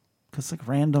 Because like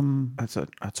random, That's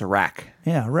a rack.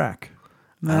 yeah, wreck.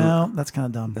 No, that's kind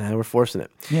of dumb. Nah, we're forcing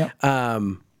it. Yeah.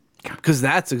 Because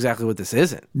that's exactly what this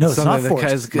isn't. No, it's Something not that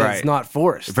forced. It's Right. not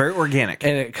forced. Very organic.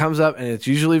 And it comes up, and it's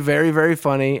usually very, very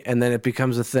funny, and then it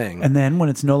becomes a thing. And then when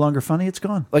it's no longer funny, it's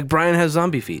gone. Like Brian has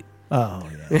zombie feet. Oh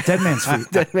yeah, dead man's feet.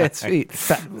 Dead man's feet. Big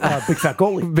fat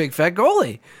goalie. Big fat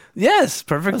goalie. Yes,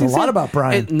 perfect. There's a lot example. about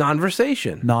Brian.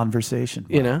 Non-versation. Non-versation.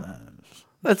 You know,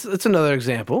 that's another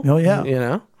example. Oh, yeah. You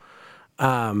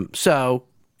know, so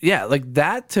yeah, like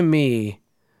that to me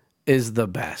is the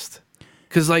best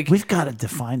because like We've got to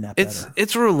define that better.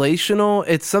 it's relational.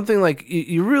 It's something like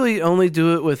you really only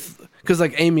do it with because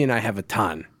like Amy and I have a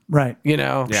ton. Right. You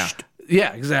know. Yeah.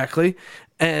 Yeah. Exactly.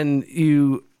 And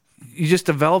you just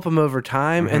develop them over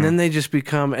time, and then they just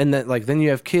become, and then like then you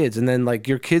have kids, and then like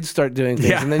your kids start doing things,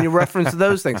 Yeah. and then you reference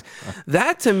those things.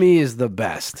 That to me is the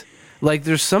best. Like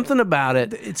there's something about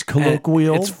it. It's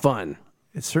colloquial. and It's fun.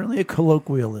 It's certainly a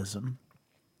colloquialism.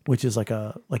 which is like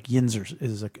Yinzer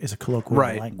is a colloquial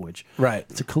Right. language. Right.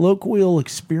 It's a colloquial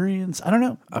experience. I don't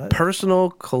know. A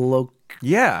personal colloquial.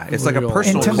 Yeah, it's like a Intimate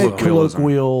personal Intimate colloquialism.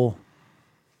 colloquial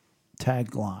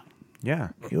tagline. Yeah.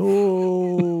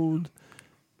 Old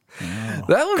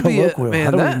That would be a, colloquial. How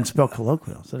man. do we That, even spell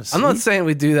colloquial? Is that a I'm not C? saying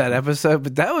we do that episode,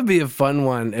 but that would be a fun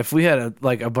one if we had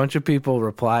a bunch of people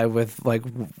reply with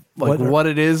what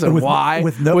it is and with- why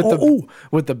with no-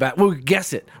 with the back. We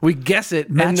guess it. We guess it.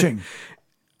 and- matching.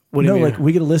 what do you No, mean? like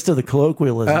we get a list of the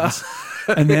colloquialisms,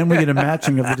 and then we get a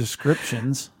matching of the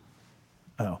descriptions.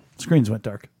 Oh, screens went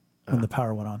dark when the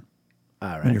power went on. All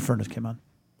When right. your furnace came on.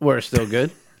 We're still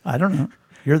good. I don't know.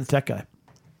 You're the tech guy.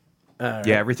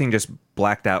 Yeah, everything just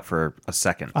blacked out for a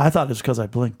second. I thought it was because I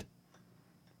blinked.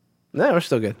 No, we're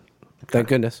still good. Thank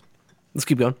goodness. Let's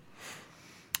keep going.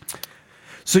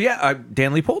 So yeah,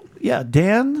 Dan Leopold. Yeah,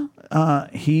 Dan,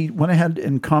 he went ahead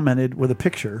and commented with a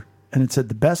picture, and it said,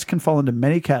 "The best can fall into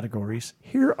many categories.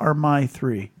 Here are my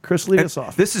 3." Chris, lead us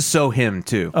off. This is so him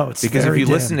too. Oh, it's because if very you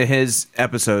Dan. listen to his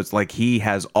episodes, like he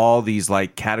has all these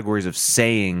like categories of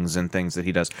sayings and things that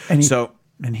he does. And So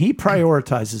he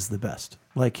prioritizes the best.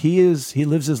 Like he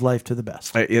lives his life to the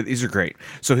best. these are great.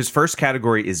 So his first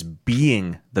category is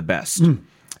being the best.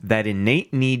 That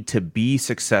innate need to be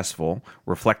successful,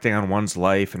 reflecting on one's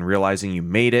life and realizing you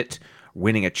made it,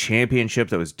 winning a championship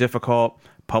that was difficult,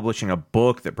 publishing a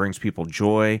book that brings people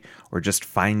joy, or just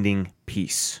finding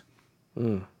peace.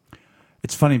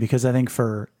 It's funny because I think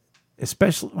for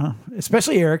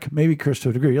especially Eric, maybe Chris to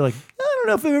a degree, you're like, I don't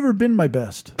know if I've ever been my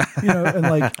best, and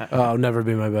like, Oh, I'll never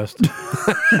be my best.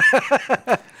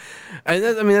 I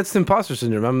mean, that's imposter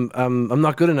syndrome. I'm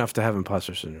not good enough to have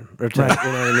imposter syndrome. Or to, Right.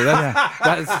 you know what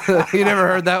I mean? That's you never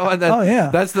heard that one? That, Oh, yeah.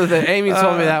 That's the thing. Amy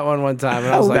told me that one time,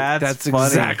 and I was like, that's that's funny.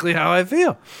 exactly how I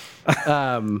feel.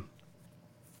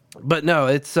 But no,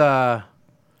 it's those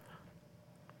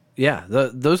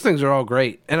things are all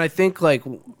great, and I think like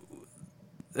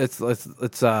let's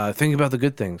think about the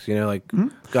good things. You know, like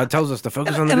God tells us to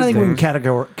focus on the and I good think we things. can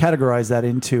categorize that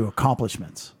into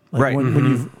accomplishments. Like Right.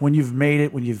 when you've made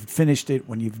it, when you've finished it,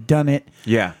 when you've done it.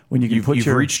 Yeah. When you can put you've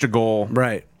your reached a goal.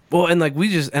 Right. Well, and like we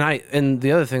just and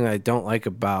the other thing that I don't like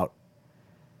about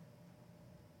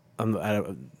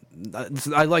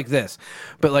I like this,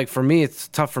 but like for me, it's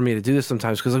tough for me to do this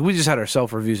sometimes because like we just had our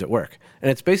self reviews at work,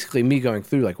 and it's basically me going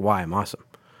through like why I'm awesome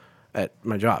at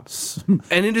my job,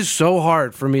 and it is so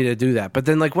hard for me to do that. But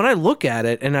then like when I look at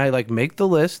it and I like make the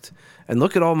list and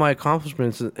look at all my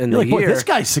accomplishments in You're the like, boy, year, this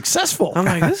guy's successful. I'm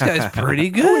like, this guy's pretty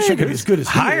good. I wish I could be as good as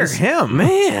he Hire is. him.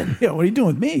 Man. Yeah, what are you doing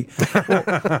with me? Well,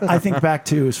 I think back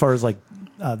to as far as like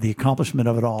the accomplishment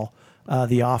of it all,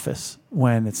 The Office,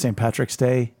 when it's St. Patrick's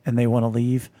Day and they want to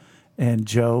leave, and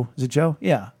Joe, is it Joe?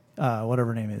 Yeah, whatever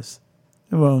her name is,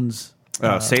 who owns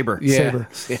Saber. Yeah. Saber.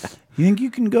 Yeah. You think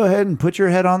you can go ahead and put your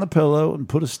head on the pillow and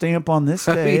put a stamp on this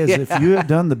day as if you have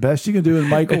done the best you can do? And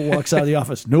Michael walks out of the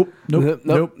office. Nope,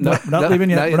 not leaving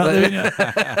yet. We're not leaving yet.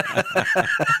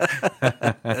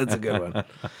 That's a good one.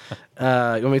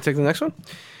 You want me to take the next one?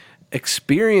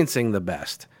 Experiencing the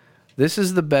best. This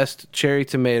is the best cherry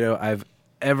tomato I've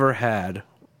ever had.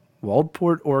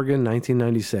 Waldport, Oregon,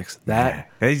 1996. That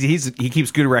He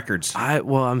keeps good records.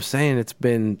 I'm saying it's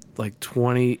been like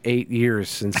 28 years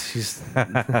since he's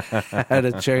had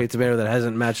a cherry tomato that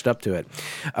hasn't matched up to it.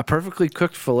 A perfectly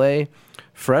cooked fillet,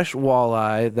 fresh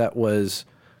walleye that was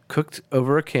cooked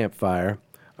over a campfire,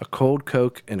 a cold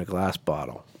Coke, and a glass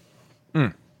bottle.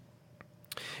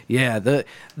 Yeah,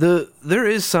 there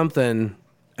is something,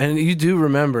 and you do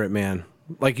remember it, man.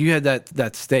 Like you had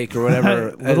that steak or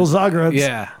whatever. Little Zagreb.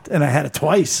 Yeah. And I had it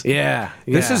twice. Yeah.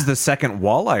 This yeah. is the second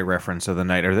walleye reference of the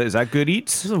night. Is that Good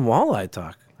Eats? This is a walleye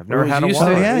talk. I've never Or had a you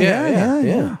walleye. Oh,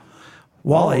 yeah.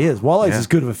 Walleye's Yeah. as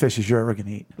good of a fish as you're ever going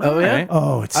to eat. Oh yeah. Alright.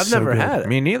 Oh, it's I've so never good. had it.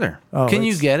 Me neither. Oh, Can you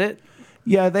it's- get it?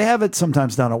 Yeah, they have it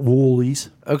sometimes down at Woolies.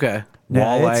 Okay.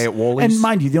 Walleye it's- at Woolies? And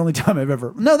mind you, the only time I've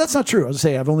ever... No, that's not true. I was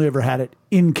say I've only ever had it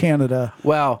in Canada.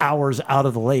 Wow. Hours out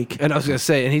of the lake. And I was gonna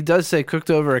say, and he does say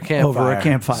cooked over a campfire. Over a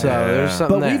campfire. So there's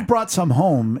something But there. we've brought some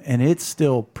home, and it's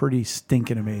still pretty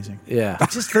stinking amazing. Yeah.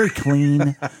 It's just very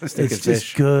clean. It's just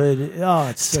fish. good. Oh,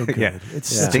 it's so good. Yeah. It's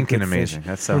such a Stinking good amazing. fish.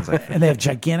 That sounds like And they have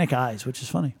gigantic eyes, which is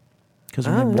funny. Because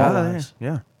when they yeah. walleyes.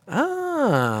 yeah.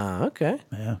 Ah, okay.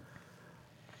 Yeah.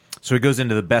 So he goes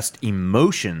into the best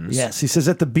emotions. Yes, he says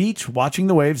at the beach, watching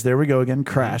the waves, there we go again,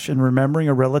 crash, and remembering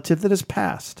a relative that has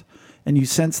passed, and you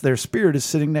sense their spirit is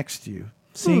sitting next to you.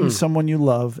 Seeing someone you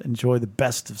love enjoy the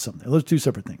best of something. Those are two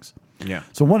separate things. Yeah.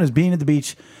 So one is being at the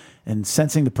beach and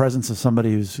sensing the presence of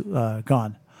somebody who's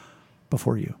gone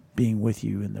before you, being with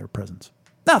you in their presence.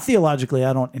 Now, theologically,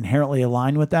 I don't inherently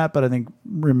align with that, but I think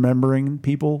remembering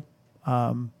people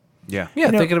Yeah. Yeah,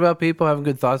 know- thinking about people, having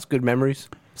good thoughts, good memories.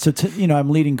 So, I'm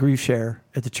leading grief share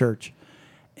at the church,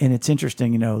 and it's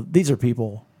interesting. These are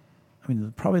people. I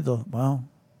mean,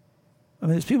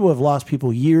 there's people who have lost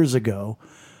people years ago,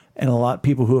 and a lot of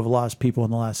people who have lost people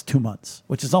in the last 2 months,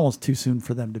 which is almost too soon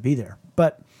for them to be there.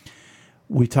 But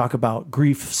we talk about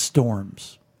grief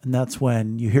storms, and that's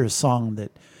when you hear a song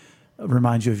that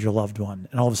reminds you of your loved one,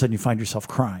 and all of a sudden you find yourself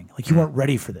crying, like you weren't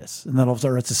ready for this, and then all of a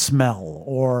sudden it's a smell,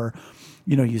 or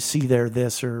you see there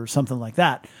this or something like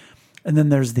that, and then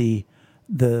there's the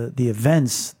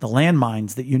events, the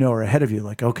landmines that are ahead of you,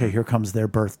 like, okay, here comes their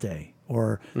birthday,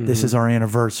 or this is our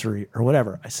anniversary, or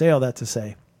whatever. I say all that to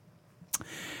say,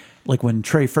 like when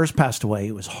Trey first passed away,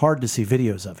 it was hard to see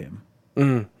videos of him.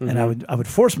 Mm-hmm. And I would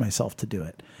force myself to do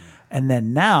it. And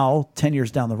then now, 10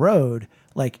 years down the road,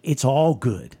 like it's all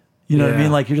good. You know what I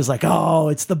mean? Like you're just like, oh,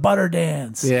 it's the butter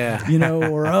dance. Yeah.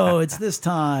 Or oh, it's this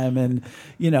time. And,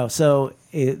 so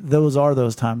those are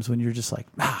those times when you're just like,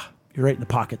 you're right in the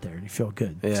pocket there and you feel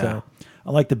good. Yeah. So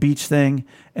I like the beach thing.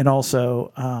 And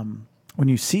also, when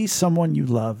you see someone you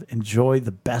love enjoy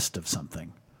the best of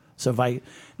something. So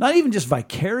not even just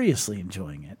vicariously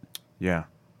enjoying it. Yeah.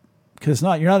 Because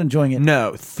you're not enjoying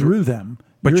it through them,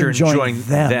 but you're enjoying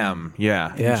them.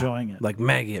 Yeah. Enjoying it. Like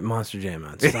Maggie at Monster Jam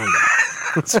on Sunday.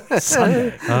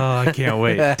 Sunday. Oh, I can't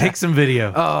wait. Take some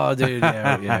video. Oh, dude,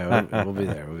 yeah, we'll be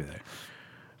there.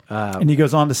 And he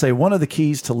goes on to say, one of the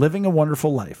keys to living a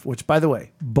wonderful life, which, by the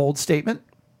way, bold statement,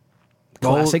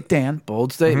 classic Dan,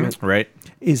 Bold statement. Right.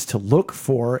 is to look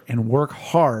for and work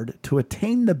hard to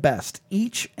attain the best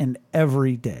each and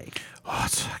every day. Oh,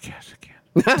 I can't.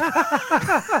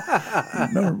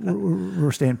 No,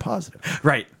 we're staying positive.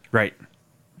 Right.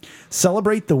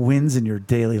 Celebrate the wins in your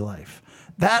daily life.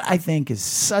 That, I think, is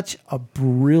such a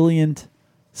brilliant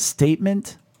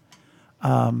statement.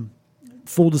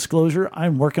 Full disclosure,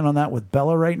 I'm working on that with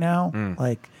Bella right now.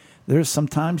 Like, there's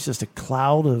sometimes just a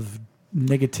cloud of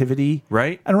negativity.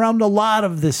 Right. And around a lot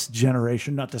of this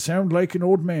generation, not to sound like an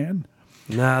old man.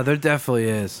 Nah, there definitely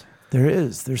is. There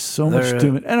is. There's so much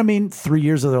doom. And I mean, 3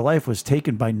 years of their life was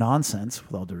taken by nonsense,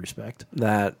 with all due respect.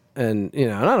 That, and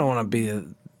and I don't want to be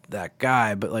that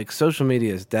guy, but like social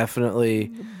media is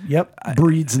definitely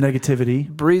Breeds negativity.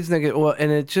 breeds negative. Well,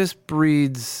 and it just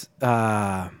breeds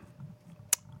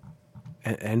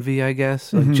envy, I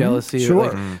guess, like jealousy.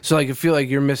 Sure. So like you feel like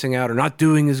you're missing out or not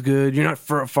doing as good. You're not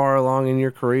far along in your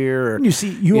career. Or,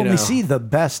 You only see the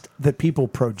best that people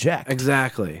project,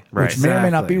 exactly, which may or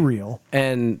may not be real,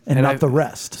 and not the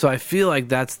rest. So I feel like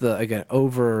that's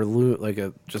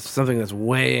just something that's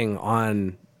weighing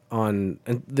on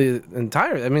the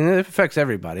entire. I mean, it affects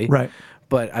everybody, Right.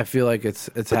 But I feel like it's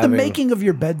But having the making of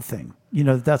your bed thing,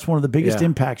 that's one of the biggest Yeah.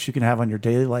 impacts you can have on your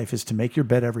daily life is to make your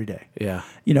bed every day. Yeah.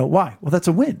 Why? Well, that's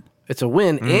a win. It's a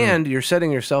win, and you're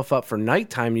setting yourself up for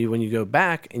nighttime. When you go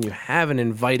back and you have an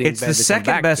inviting It's bed the to come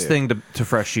second back best to. thing to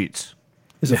fresh sheets.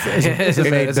 Is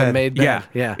a made bed.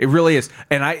 Yeah. It really is.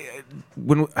 And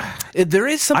There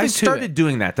is something I to started it.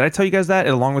 doing that. Did I tell you guys that?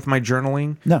 Along with my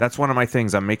journaling? No. That's one of my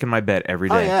things. I'm making my bed every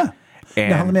day. Oh, yeah.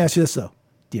 And Now, let me ask you this, though.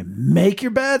 Do you make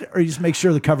your bed or you just make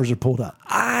sure the covers are pulled up?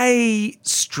 I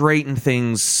straighten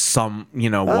things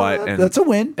what. And That's a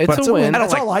win. It's That's a win.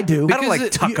 That's all I do. I don't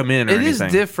like tuck them in or It is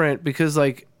anything. different because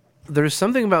like there's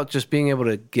something about just being able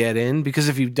to get in, because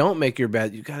if you don't make your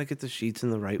bed, you got to get the sheets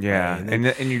in the right Yeah.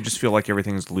 way. And you just feel like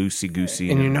everything's loosey-goosey.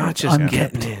 you're not just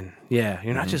Unkept. getting in. Yeah,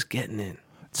 you're not just getting in.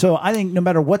 So I think no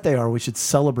matter what they are, we should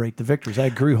celebrate the victories. I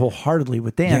agree wholeheartedly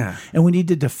with Dan. Yeah. And we need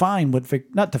to define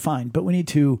not define, but we need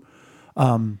to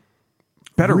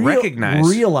Better recognize.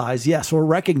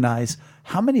 recognize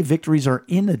how many victories are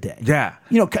in a day. Yeah.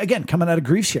 Again, coming out of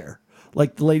grief share,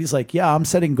 like the lady's like, yeah, I'm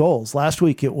setting goals. Last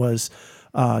week it was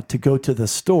to go to the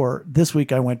store. This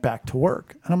week I went back to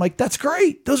work. And I'm like, that's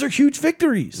great. Those are huge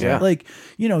victories. Yeah. Like,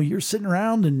 you're sitting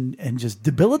around and just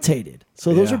debilitated.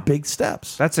 So those Yeah. are big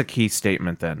steps. That's a key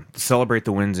statement then. Celebrate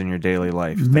the wins in your daily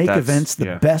life. Make That's- events the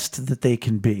yeah. best that they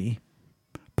can be.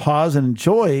 Pause and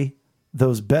enjoy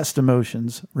those best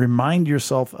emotions. Remind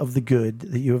yourself of the good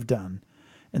that you have done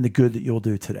and the good that you'll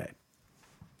do today.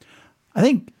 I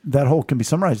think that whole can be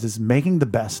summarized as making the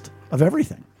best of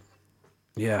everything.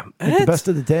 Yeah, Make the best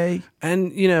of the day.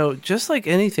 and just like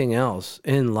anything else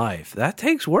in life, that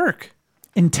takes work,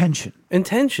 Intention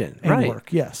intention, and right?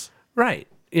 work. Yes. Right.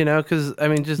 Because I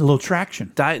mean, just A little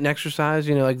traction. diet and exercise.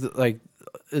 Like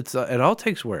it's it all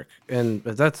takes work,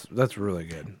 but that's really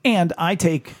good. And I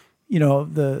take,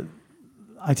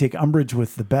 I take umbrage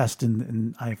with the best,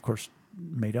 and I, of course,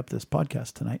 made up this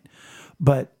podcast tonight,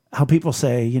 but how people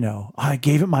say, I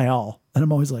gave it my all. And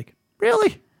I'm always like,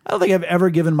 really? I don't think I've ever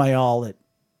given my all at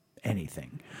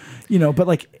anything, you know. But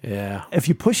like, Yeah. if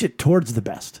you push it towards the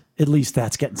best, at least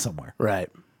that's getting somewhere, Right.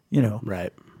 you know.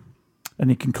 Right. And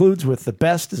he concludes with, the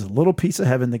best is a little piece of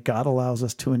heaven that God allows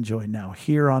us to enjoy now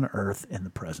here on earth in the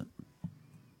present.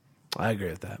 I agree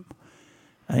with that.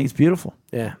 I think it's beautiful.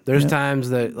 Yeah. There's Yeah. times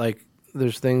that like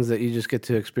there's things that you just get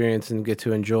to experience and get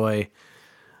to enjoy.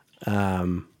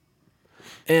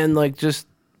 And like just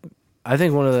I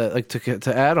think one of the like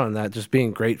to add on that, just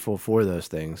being grateful for those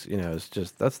things, you know, is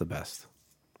just that's the best.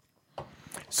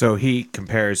 So he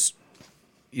compares,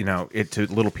 you know, it to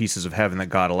little pieces of heaven that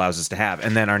God allows us to have.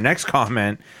 And then our next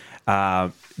comment,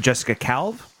 Jessica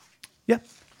Calv. Yeah.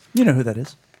 You know who that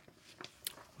is.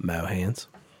 Mo hands.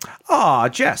 Aw,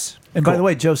 Jess. And by the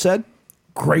way, Joe said,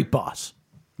 great boss.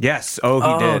 Yes. Oh, he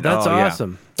Oh, did. that's yeah.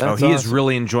 awesome. That's he is awesome.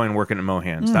 really enjoying working at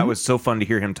Mohan's. That was so fun to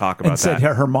hear him talk about And said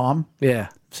that. her mom Yeah.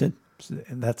 said,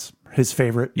 and that's his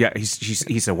favorite. Yeah, he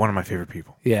said one of my favorite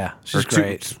people. Yeah. She's Or two-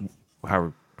 great.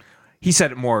 However, he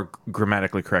said it more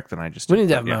grammatically correct than I just We did. need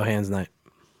to have but yeah. Mo hands night.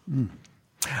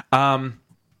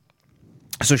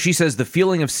 So she says the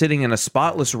feeling of sitting in a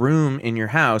spotless room in your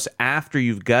house after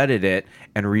you've gutted it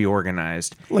and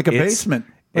reorganized. Like a basement.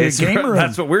 Like a game room.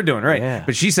 That's what we're doing, right? Yeah.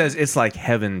 But she says it's like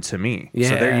heaven to me. So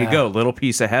there you Yeah. go, little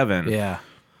piece of heaven. Yeah.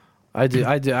 I do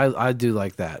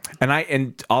like that.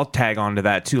 And I'll tag on to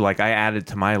that too. Like I added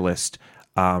to my list,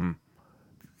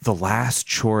 the last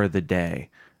chore of the day.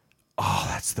 Oh,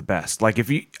 that's the best. Like if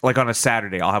you like on a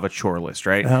Saturday, I'll have a chore list,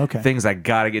 right? Oh, okay. Things I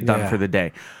got to get done Yeah. for the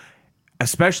day.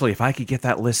 Especially if I could get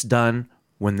that list done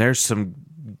when there's some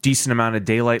decent amount of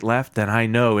daylight left, then I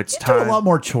know it's You do time. a lot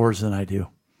more chores than I do.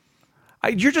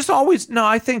 You're just always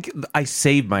I think I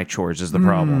save my chores is the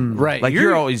problem. Right. Like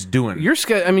you're always doing. You're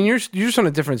you're just on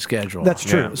a different schedule. That's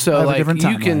true. Yeah. So I have a like different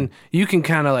timeline. you can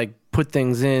kind of like put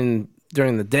things in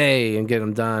during the day and get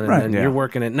them done, and Right. then Yeah. you're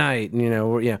working at night,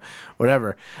 and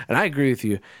whatever. And I agree with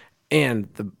you. And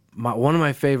one of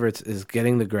my favorites is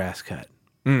getting the grass cut.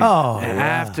 Oh,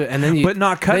 After and then you but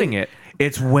not cutting it.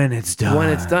 It's when it's done. when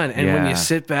it's done. And when Yeah. you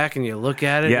sit back and you look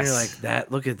at it, and Yes. you're like,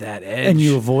 that. Look at that edge. and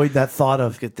you avoid that thought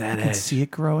of, at that I can edge. see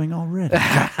it growing already.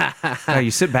 Yeah,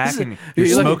 you sit back and you're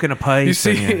You look- smoking a pipe. You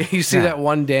see, and you see that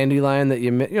one dandelion that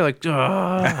you you're like,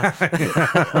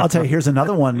 oh. I'll tell you, here's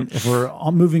another one. If we're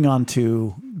all moving on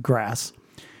to grass,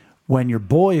 when your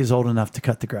boy is old enough to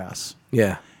cut the grass,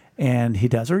 Yeah. and he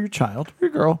does, or your child, or your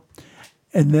girl,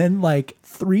 and then like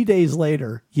 3 days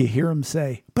later, you hear him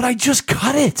say, "But I just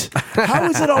cut it. How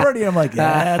is it already?" I'm like,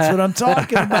 "That's what I'm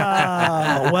talking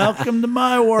about. Welcome to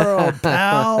my world,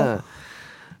 pal."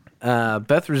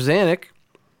 Beth Rozanek,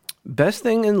 best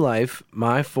thing in life,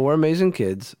 my 4 amazing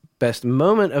kids. Best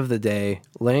moment of the day,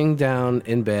 laying down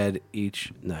in bed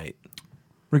each night.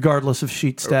 Regardless of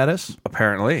sheet status.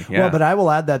 apparently, yeah. Well, but I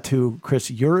will add that to Chris.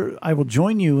 I will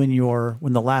join you in your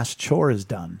when the last chore is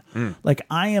done. Like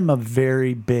I am a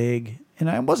very big, and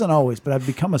I wasn't always, but I've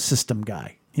become a system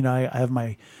guy. You know, I have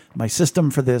my system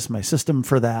for this, my system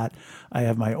for that. I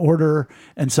have my order,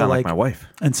 and so Sound like my wife.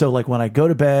 And so like when I go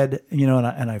to bed, you know,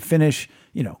 and I finish,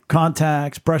 you know,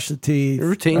 contacts, brush the teeth,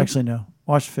 Routine. Actually, no,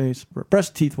 wash the face, brush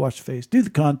the teeth, wash the face, do the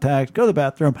contacts, go to the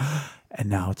bathroom, and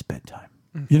now it's bedtime.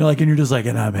 You know, like, and you're just like,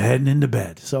 and I'm heading into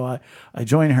bed. So I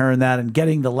join her in that and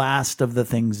getting the last of the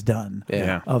things done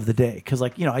Yeah. of the day. Cause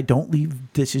like, you know, I don't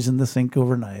leave dishes in the sink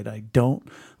overnight. I don't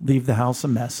leave the house a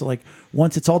mess. So like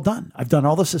once it's all done, I've done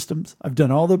all the systems, I've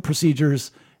done all the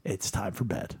procedures. It's time for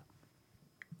bed.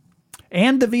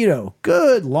 Ann DeVito,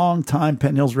 good long time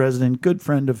Penn Hills resident, good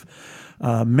friend of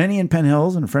many in Penn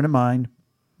Hills and a friend of mine.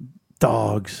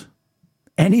 Dogs.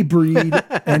 Any breed,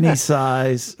 any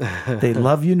size. They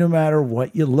love you no matter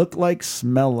what you look like,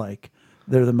 smell like.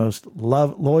 They're the most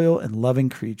loyal and loving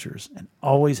creatures and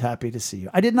always happy to see you.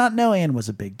 I did not know Ann was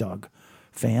a big dog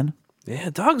fan. Yeah,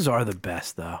 dogs are the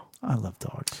best, though. I love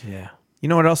dogs. Yeah. You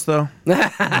know what else though?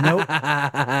 Nope.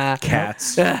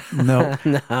 Cats. Nope.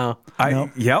 No.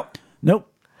 Yep.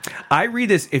 Nope. I read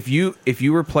this. If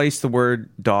you replace the word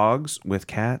dogs with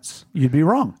cats, You'd be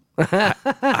wrong.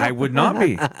 I would not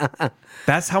be.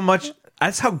 That's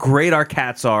how great our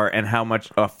cats are and how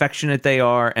much affectionate they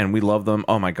are, and we love them.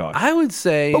 Oh my gosh. I would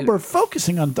say. But we're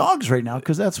focusing on dogs right now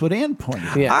because that's what Ann pointed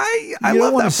out. Yeah. I You love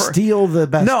don't want that to for steal the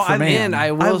best No, from Ann. and I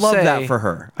I will love say, that for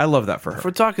her. I love that for her. if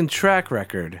we're talking track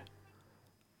record,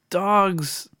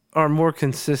 dogs are more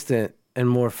consistent and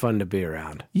more fun to be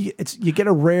around. You get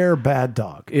a rare bad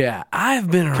dog. Yeah, I've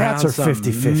been around Cats are some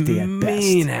 50-50 at best.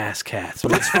 mean ass cats.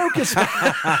 Let's focus.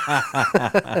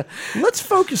 Let's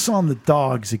focus on the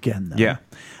dogs again, though. Yeah.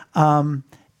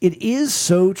 It is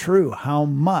so true how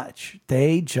much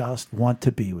they just want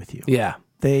to be with you. Yeah,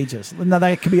 They just now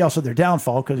that could be also their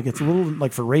downfall because it gets a little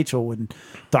like for Rachel when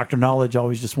Dr. Knowledge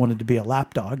always just wanted to be a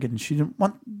lap dog and she didn't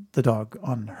want the dog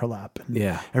on her lap. And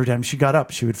Yeah. every time she got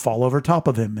up, she would fall over top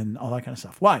of him and all that kind of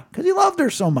stuff. Why? Because he loved her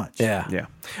so much. Yeah. Yeah.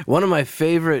 One of my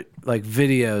favorite like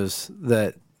videos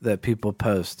that people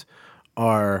post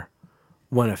are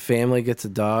when a family gets a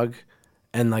dog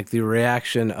and like the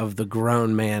reaction of the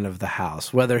grown man of the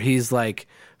house, whether he's like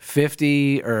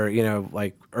 50 or,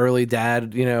 like early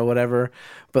dad, whatever.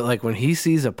 But like when he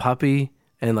sees a puppy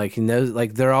and like he knows,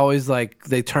 like they're always like,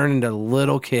 they turn into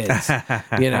little kids,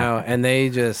 and they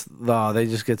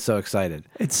just get so excited.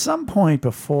 At some point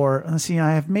before, see,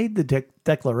 I have made the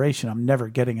declaration I'm never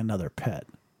getting another pet.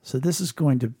 So this is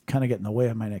going to kind of get in the way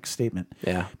of my next statement.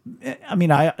 Yeah. I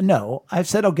mean, I've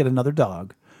said I'll get another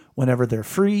dog whenever they're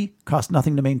free, cost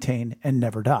nothing to maintain, and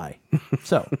never die.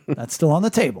 So that's still on the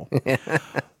table.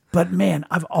 But man,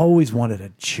 I've always wanted a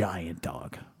giant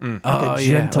dog. Like a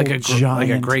gentle giant.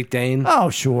 Like a Great Dane. Oh,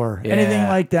 sure. Yeah. Anything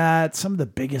like that. Some of the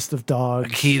biggest of dogs.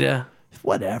 Akita.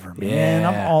 Whatever, man. Yeah.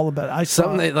 I'm all about it.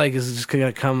 Something that like is just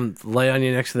gonna come lay on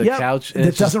you next to the couch. And that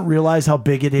it's just- doesn't realize how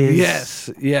big it is.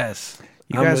 Yes.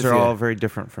 You I'm guys with are you. all very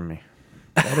different from me.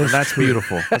 That's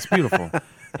beautiful. That's beautiful.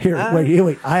 Here,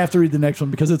 wait. I have to read the next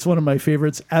one because it's one of my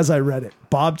favorites as I read it.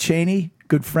 Bob Cheney,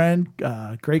 good friend,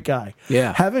 great guy.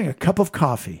 Yeah. Having a cup of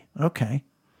coffee. Okay.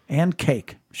 And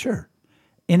cake. Sure.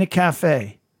 In a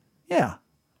cafe. Yeah.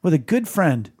 With a good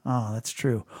friend. Oh, that's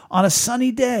true. On a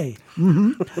sunny day.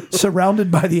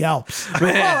 Surrounded by the Alps.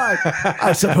 Well,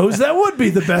 I suppose that would be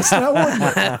the best now, wouldn't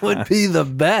it? That would be the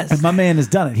best. And my man has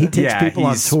done it. He takes Yeah, people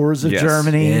on he's- tours of yes.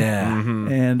 Germany. Yeah.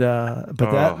 And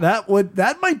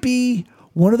that might be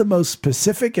one of the most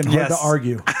specific and hard to Yes.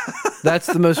 argue. That's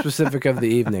the most specific of the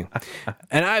evening.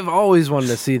 And I've always wanted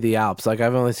to see the Alps. Like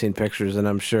I've only seen pictures, and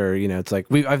I'm sure it's like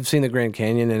I've seen the Grand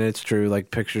Canyon, and it's true.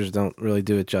 Like pictures don't really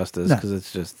do it justice No. because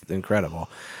it's just incredible.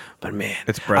 But man,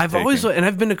 It's I've always breathtaking. and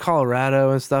I've been to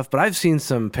Colorado and stuff, but I've seen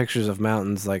some pictures of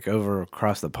mountains like over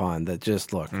across the pond that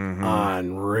just look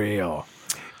unreal.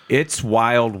 It's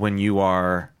wild when you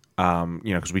are,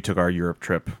 because we took our Europe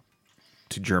trip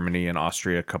to Germany and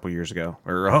Austria a couple years ago,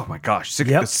 or oh my gosh,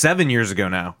 7 years ago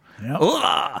now. Yep.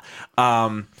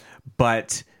 Ugh.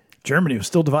 But Germany was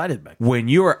still divided back then. when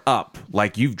you are up,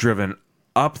 like you've driven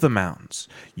up the mountains,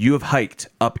 you have hiked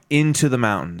up into the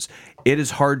mountains. It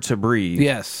is hard to breathe.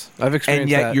 Yes, I've experienced And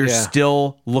yet that. you're yeah.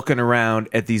 still looking around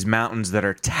at these mountains that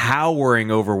are towering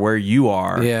over where you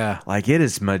are. Yeah. Like it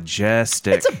is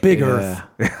majestic. It's a big earth.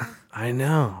 I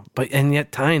know, and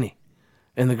yet tiny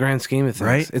in the grand scheme of things.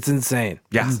 Right? It's insane.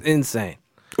 Yeah. It's insane.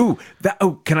 Ooh,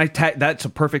 can I tag? That's a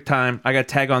perfect time. I got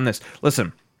to tag on this.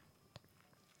 Listen,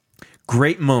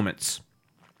 great moments.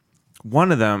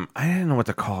 One of them, I didn't know what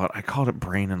to call it. I called it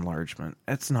brain enlargement.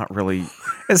 It's not really,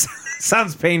 it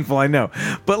sounds painful, I know.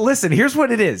 But listen, here's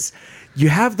what it is. You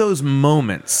have those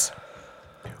moments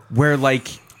where like,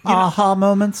 Aha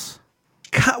moments.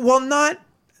 well, not,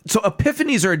 so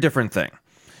epiphanies are a different thing.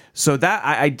 So that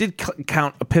I did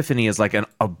count epiphany as like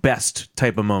a best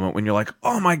type of moment when you're like,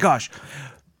 oh my gosh.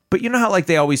 But you know how like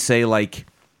they always say like,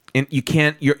 the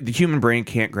human brain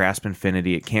can't grasp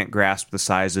infinity. It can't grasp the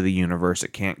size of the universe.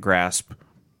 It can't grasp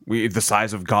the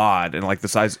size of God and like the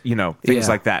size, things Yeah.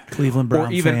 like that. Cleveland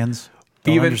Brown fans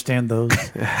don't understand those.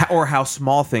 Or how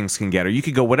small things can get. Or you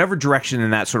could go whatever direction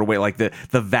in that sort of way, like the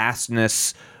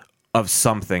vastness of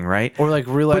something, right? Or like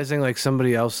realizing like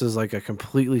somebody else is like a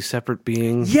completely separate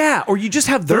being. Yeah, or you just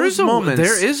have those moments.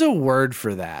 There is a word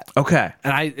for that. Okay.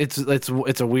 And it's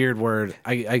a weird word.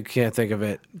 I can't think of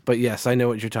it. But yes, I know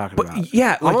what you're talking about.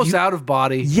 yeah, like almost you- out of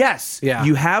body. Yes. Yeah.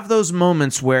 You have those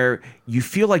moments where you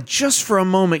feel like just for a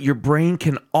moment your brain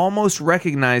can almost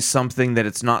recognize something that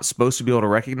it's not supposed to be able to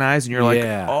recognize, and you're like,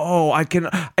 Yeah. oh, I can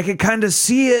kind of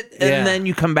see it, and Yeah. then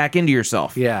you come back into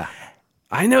yourself. Yeah.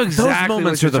 I know exactly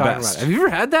moments what are the you're talking best. about. Have you ever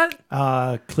had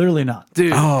that? Clearly not.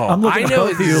 Dude, I'm looking I at know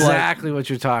both of you like- exactly what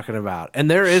you're talking about. And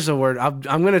there is a word. I'm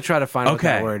going to try to find out what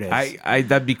that word is. I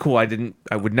that'd be cool. I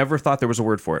would never thought there was a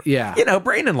word for it. Yeah.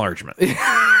 Brain enlargement.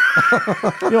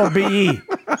 Yo, BE.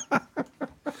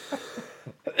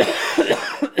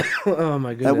 Oh,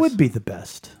 my goodness. That would be the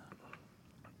best.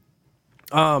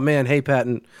 Oh, man. Hey,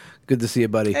 Patton. Good to see you,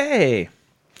 buddy. Hey,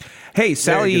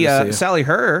 Sally. good to see you. Sally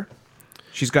Herr.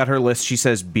 She's got her list. She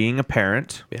says being a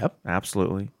parent. Yep.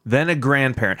 Absolutely. Then a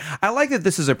grandparent. I like that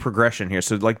this is a progression here.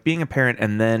 So like being a parent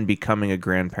and then becoming a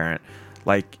grandparent.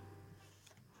 Like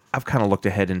I've kind of looked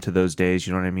ahead into those days.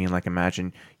 You know what I mean? Like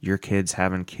imagine your kids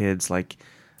having kids. Like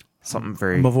something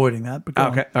very. I'm avoiding that. But go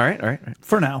on. Okay. All right.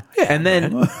 For now. And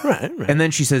then Right. and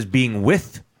then she says being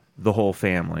with the whole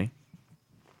family.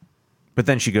 But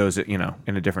then she goes, in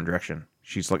a different direction.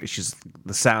 She's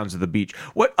the sounds of the beach.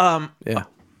 What? Yeah.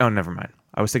 Oh, never mind.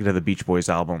 I was thinking of the Beach Boys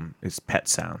album. It's Pet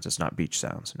Sounds. It's not Beach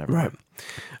Sounds. Never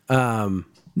mind.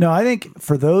 No, I think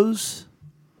for those,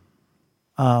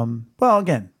 well,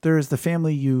 again, there is the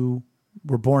family you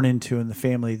were born into and the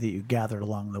family that you gathered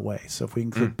along the way. So if we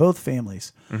include both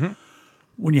families,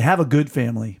 when you have a good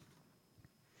family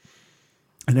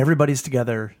and everybody's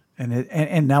together,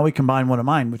 and now we combine one of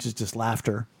mine, which is just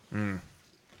laughter,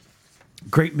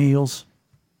 great meals,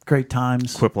 great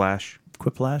times,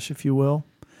 quiplash, if you will.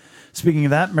 Speaking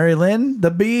of that, Mary Lynn, the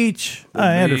beach,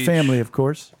 and her family, of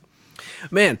course.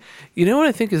 Man, you know what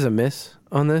I think is amiss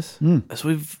on this?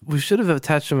 So we should have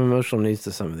attached some emotional needs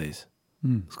to some of these.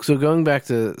 So going back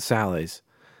to Sally's,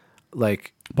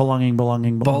 like belonging.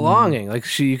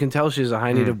 Like you can tell she has a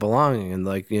high need of belonging, and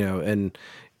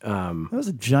that was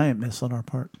a giant miss on our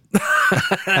part. We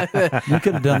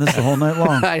could have done this the whole night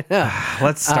long. I know.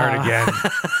 Let's start again.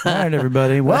 All right,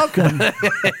 everybody, welcome. But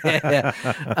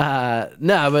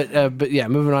yeah,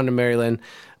 moving on to Mary Lynn,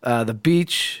 the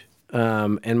beach,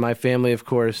 and my family, of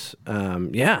course.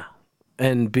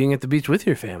 And being at the beach with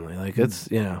your family, like it's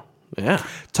yeah.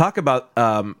 Talk about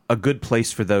a good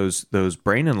place for those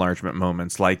brain enlargement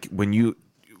moments, like when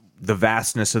the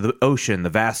vastness of the ocean, the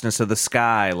vastness of the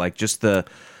sky, like just the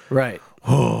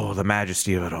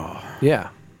majesty of it all. Yeah.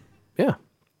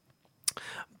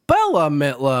 Bella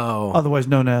Mitlow, Otherwise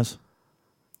known as.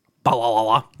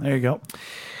 Bella. There you go.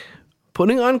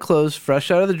 Putting on clothes fresh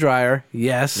out of the dryer.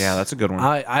 Yes. Yeah, that's a good one.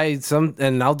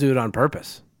 And I'll do it on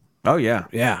purpose. Oh yeah.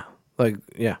 Yeah.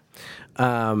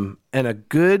 And a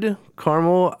good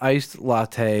caramel iced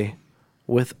latte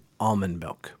with almond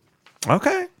milk.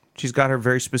 Okay. She's got her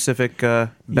very specific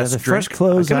best the drink. fresh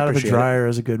clothes I can out of the appreciate it. dryer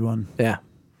is a good one. Yeah.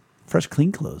 Fresh,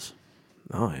 clean clothes.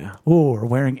 Oh, yeah. Oh, or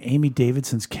wearing Amy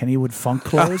Davidson's Kennywood Funk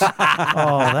clothes.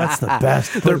 Oh, that's the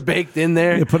best. They're baked in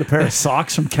there. You put a pair of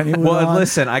socks from Kennywood Well, on.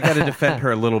 listen, I got to defend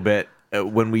her a little bit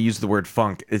when we use the word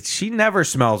funk. She never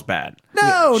smells bad.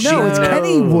 No, it's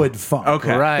Kennywood Funk.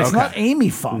 Okay. Right. It's Okay. not Amy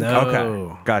Funk. No.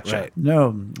 Okay. Gotcha. Right.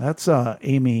 No, that's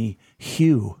Amy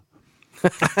Hugh.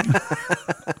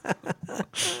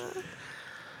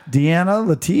 Deanna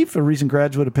Latif, a recent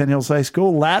graduate of Penn Hills High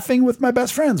School, laughing with my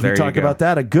best friends. There We you talk go. about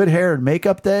that. A good hair and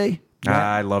makeup day.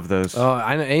 I love those. Oh,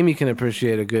 I know Amy can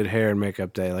appreciate a good hair and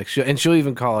makeup day. Like she'll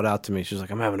even call it out to me. She's like,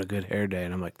 "I'm having a good hair day,"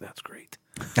 and I'm like, "That's great."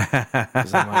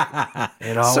 'Cause I'm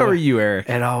like, So are you, Eric.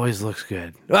 It always looks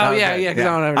good. Oh yeah, Okay, because yeah.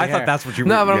 I don't have any I thought hair. that's what you were-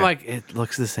 No, but I'm yeah. like, it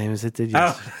looks the same as it did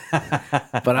yesterday.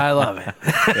 But I love it.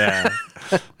 Yeah.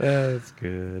 That's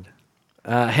good.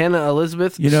 Hannah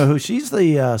Elizabeth. You know who she's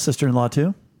the sister-in-law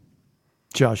to?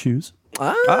 Josh Hughes.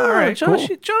 All right, Josh.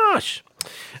 cool. Josh.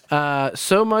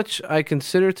 So much I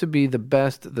consider to be the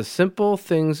best, the simple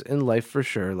things in life for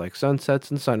sure, like sunsets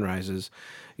and sunrises,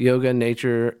 yoga,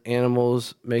 nature,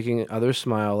 animals, making others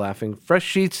smile, laughing, fresh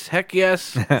sheets, heck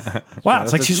yes. Wow,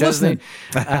 it's like she's listening.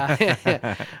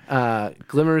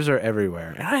 Glimmers are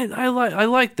everywhere. And I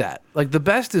like that. Like the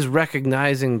best is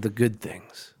recognizing the good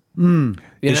things. You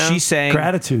Is know? she saying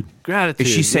Gratitude. Gratitude.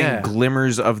 Is she saying yeah.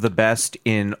 glimmers of the best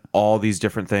in all these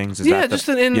different things? Is Yeah, that just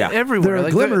in yeah. everywhere. There are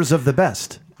Like, glimmers of the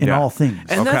best in Yeah. all things.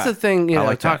 And that's Okay. the thing, I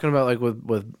like that. talking about like with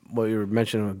what you were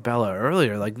mentioning with Bella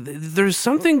earlier, like there's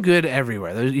something good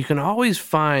everywhere. You can always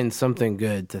find something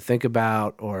good to think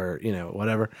about or,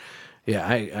 whatever. Yeah,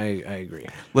 I agree.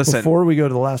 Listen, Before we go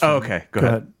to the last one. okay, go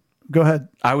ahead. Go ahead.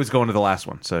 I was going to the last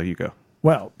one, so you go.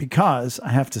 Well, because I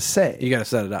have to say. You got to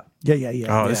set it up. Yeah.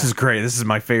 Oh, this is great. This is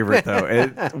my favorite, though.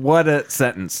 What a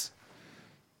sentence.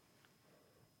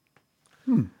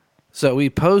 So we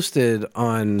posted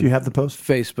on Do you have the post?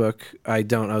 Facebook. I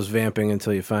don't. I was vamping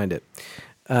until you find it.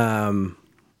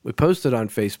 We posted on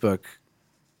Facebook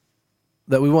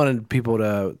that we wanted people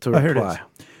to Here it reply.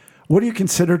 is. What do you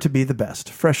consider to be the best?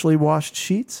 Freshly washed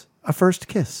sheets? A first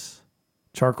kiss?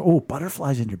 Charcoal? Oh,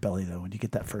 butterflies in your belly, though, when you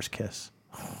get that first kiss.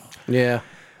 Yeah.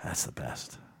 That's the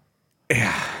best.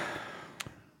 Yeah.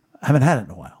 I haven't had it in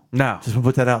a while. No. Just want to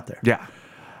put that out there. Yeah.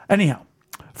 Anyhow,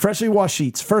 freshly washed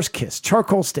sheets, first kiss,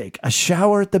 charcoal steak, a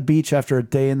shower at the beach after a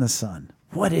day in the sun.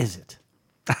 What is it?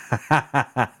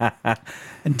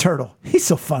 And Turtle, he's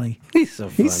so funny. He's so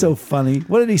funny. He's so funny.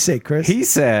 What did he say, Chris? He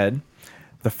said,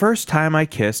 the first time I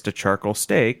kissed a charcoal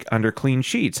steak under clean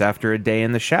sheets after a day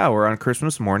in the shower on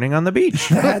Christmas morning on the beach.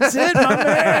 That's it, my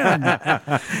man.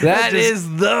 That is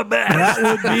the best. That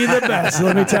would be the best.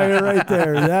 Let me tell you right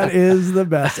there. That is the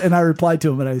best. And I replied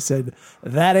to him and I said,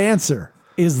 that answer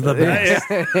is the best.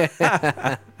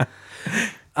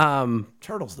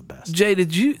 Turtle's the best. Jay,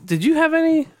 did you have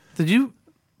any? Did you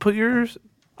put yours?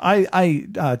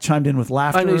 I chimed in with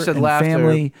laughter. I know you said and laughter.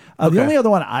 family. The Okay. only other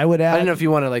one I would add. I don't know if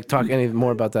you want to like talk any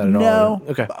more about that at all. No.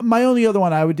 Okay. My only other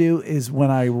one I would do is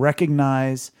when I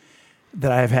recognize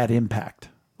that I have had impact.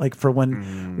 Like for when,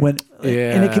 and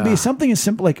it can be something as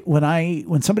simple like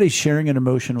when somebody's sharing an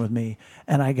emotion with me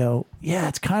and I go, yeah,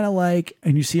 it's kind of like,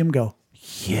 and you see them go,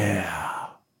 yeah,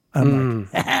 I'm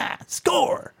like,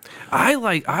 score.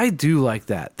 I do like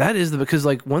that. That is because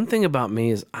like one thing about me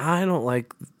is I don't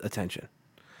like attention.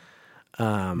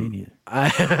 Me neither. I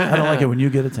don't like it when you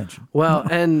get attention. Well,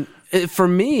 and for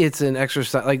me, it's an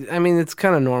exercise. Like, I mean, it's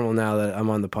kind of normal now that I'm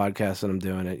on the podcast and I'm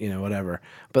doing it, whatever.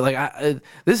 But like,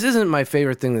 this isn't my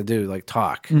favorite thing to do, like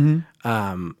talk. I'm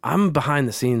a behind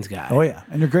the scenes guy. Oh yeah,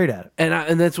 and you're great at it.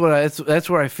 And that's that's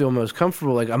where I feel most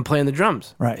comfortable. Like I'm playing the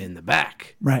drums, Right. in the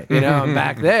back, Right. I'm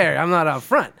back there. I'm not out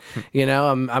front.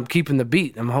 I'm keeping the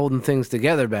beat. I'm holding things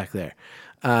together back there.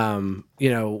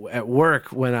 At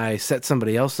work when I set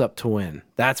somebody else up to win,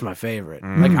 that's my favorite.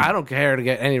 Like I don't care to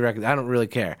get any record. I don't really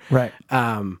care. Right.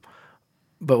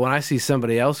 But when I see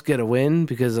somebody else get a win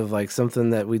because of like something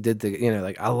that we did to,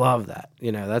 like I love that.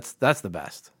 That's the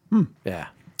best. Yeah.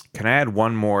 Can I add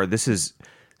one more? This is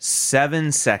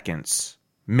 7 seconds,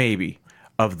 maybe,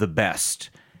 of the best.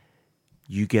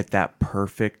 You get that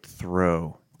perfect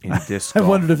throw in disc I golf.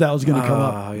 wondered if that was going to come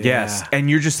up. Oh, yeah. Yes, and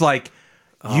you're just like,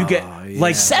 you get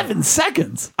like 7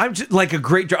 seconds. I'm just like a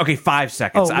great draw. Okay, 5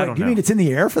 seconds. Oh, I wait, don't you know. mean it's in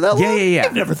the air for that long? Yeah.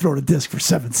 I've never thrown a disc for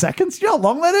 7 seconds. You know how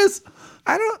long that is?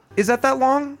 I don't. Is that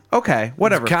long? Okay,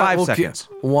 whatever. Count- 5 we'll seconds.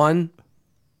 1,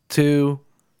 2,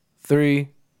 3,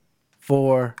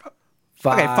 4,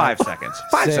 5. Okay, 5 seconds.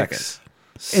 5 6, seconds.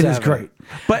 It is 7. great.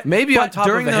 But Maybe on top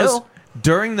during of a those hill.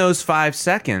 during those 5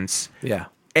 seconds, Yeah.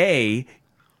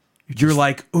 you're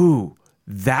like, ooh,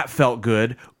 that felt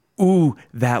good. Ooh,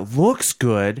 that looks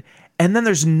good. And then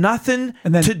there's nothing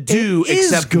And then to do it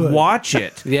is except good. watch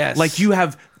it. Yes. Like you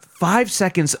have 5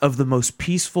 seconds of the most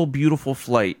peaceful, beautiful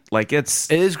flight. Like it's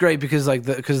It is great because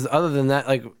because other than that,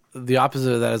 like the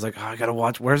opposite of that is like, oh, I gotta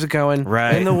watch. Where's it going?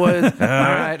 Right. In the woods. All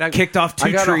right. I kicked off 2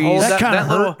 I gotta trees. hold That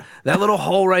kinda that little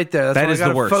hole right there. That's That what is I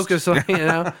the gotta worst. focus on.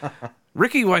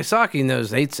 Ricky Wysocki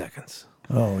knows 8 seconds.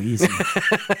 Oh, easy.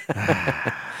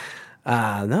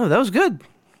 No, that was good.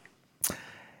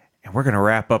 And we're going to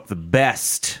wrap up the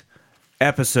best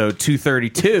episode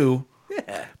 232.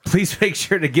 Please make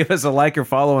sure to give us a like or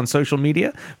follow on social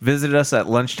media. Visit us at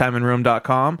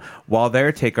lunchtimeinrome.com. While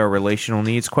there, take our relational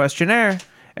needs questionnaire.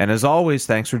 And as always,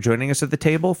 thanks for joining us at the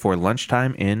table for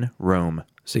Lunchtime in Rome.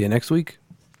 See you next week.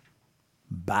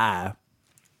 Bye.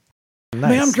 Nice.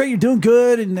 Man, I'm great. You're doing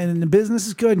good, and the business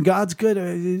is good, and God's good.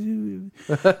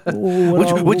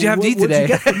 What'd you have to eat what'd you today?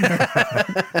 get from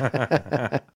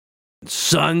there?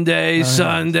 Sunday. yeah.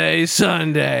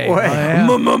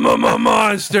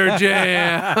 Monster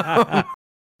Jam.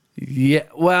 Yeah.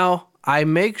 Well, I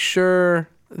make sure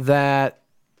that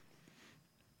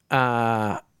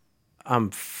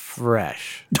I'm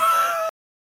fresh.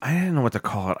 I didn't know what to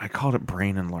call it. I called it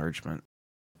brain enlargement.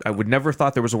 I would never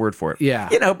thought there was a word for it. Yeah.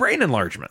 Brain enlargement.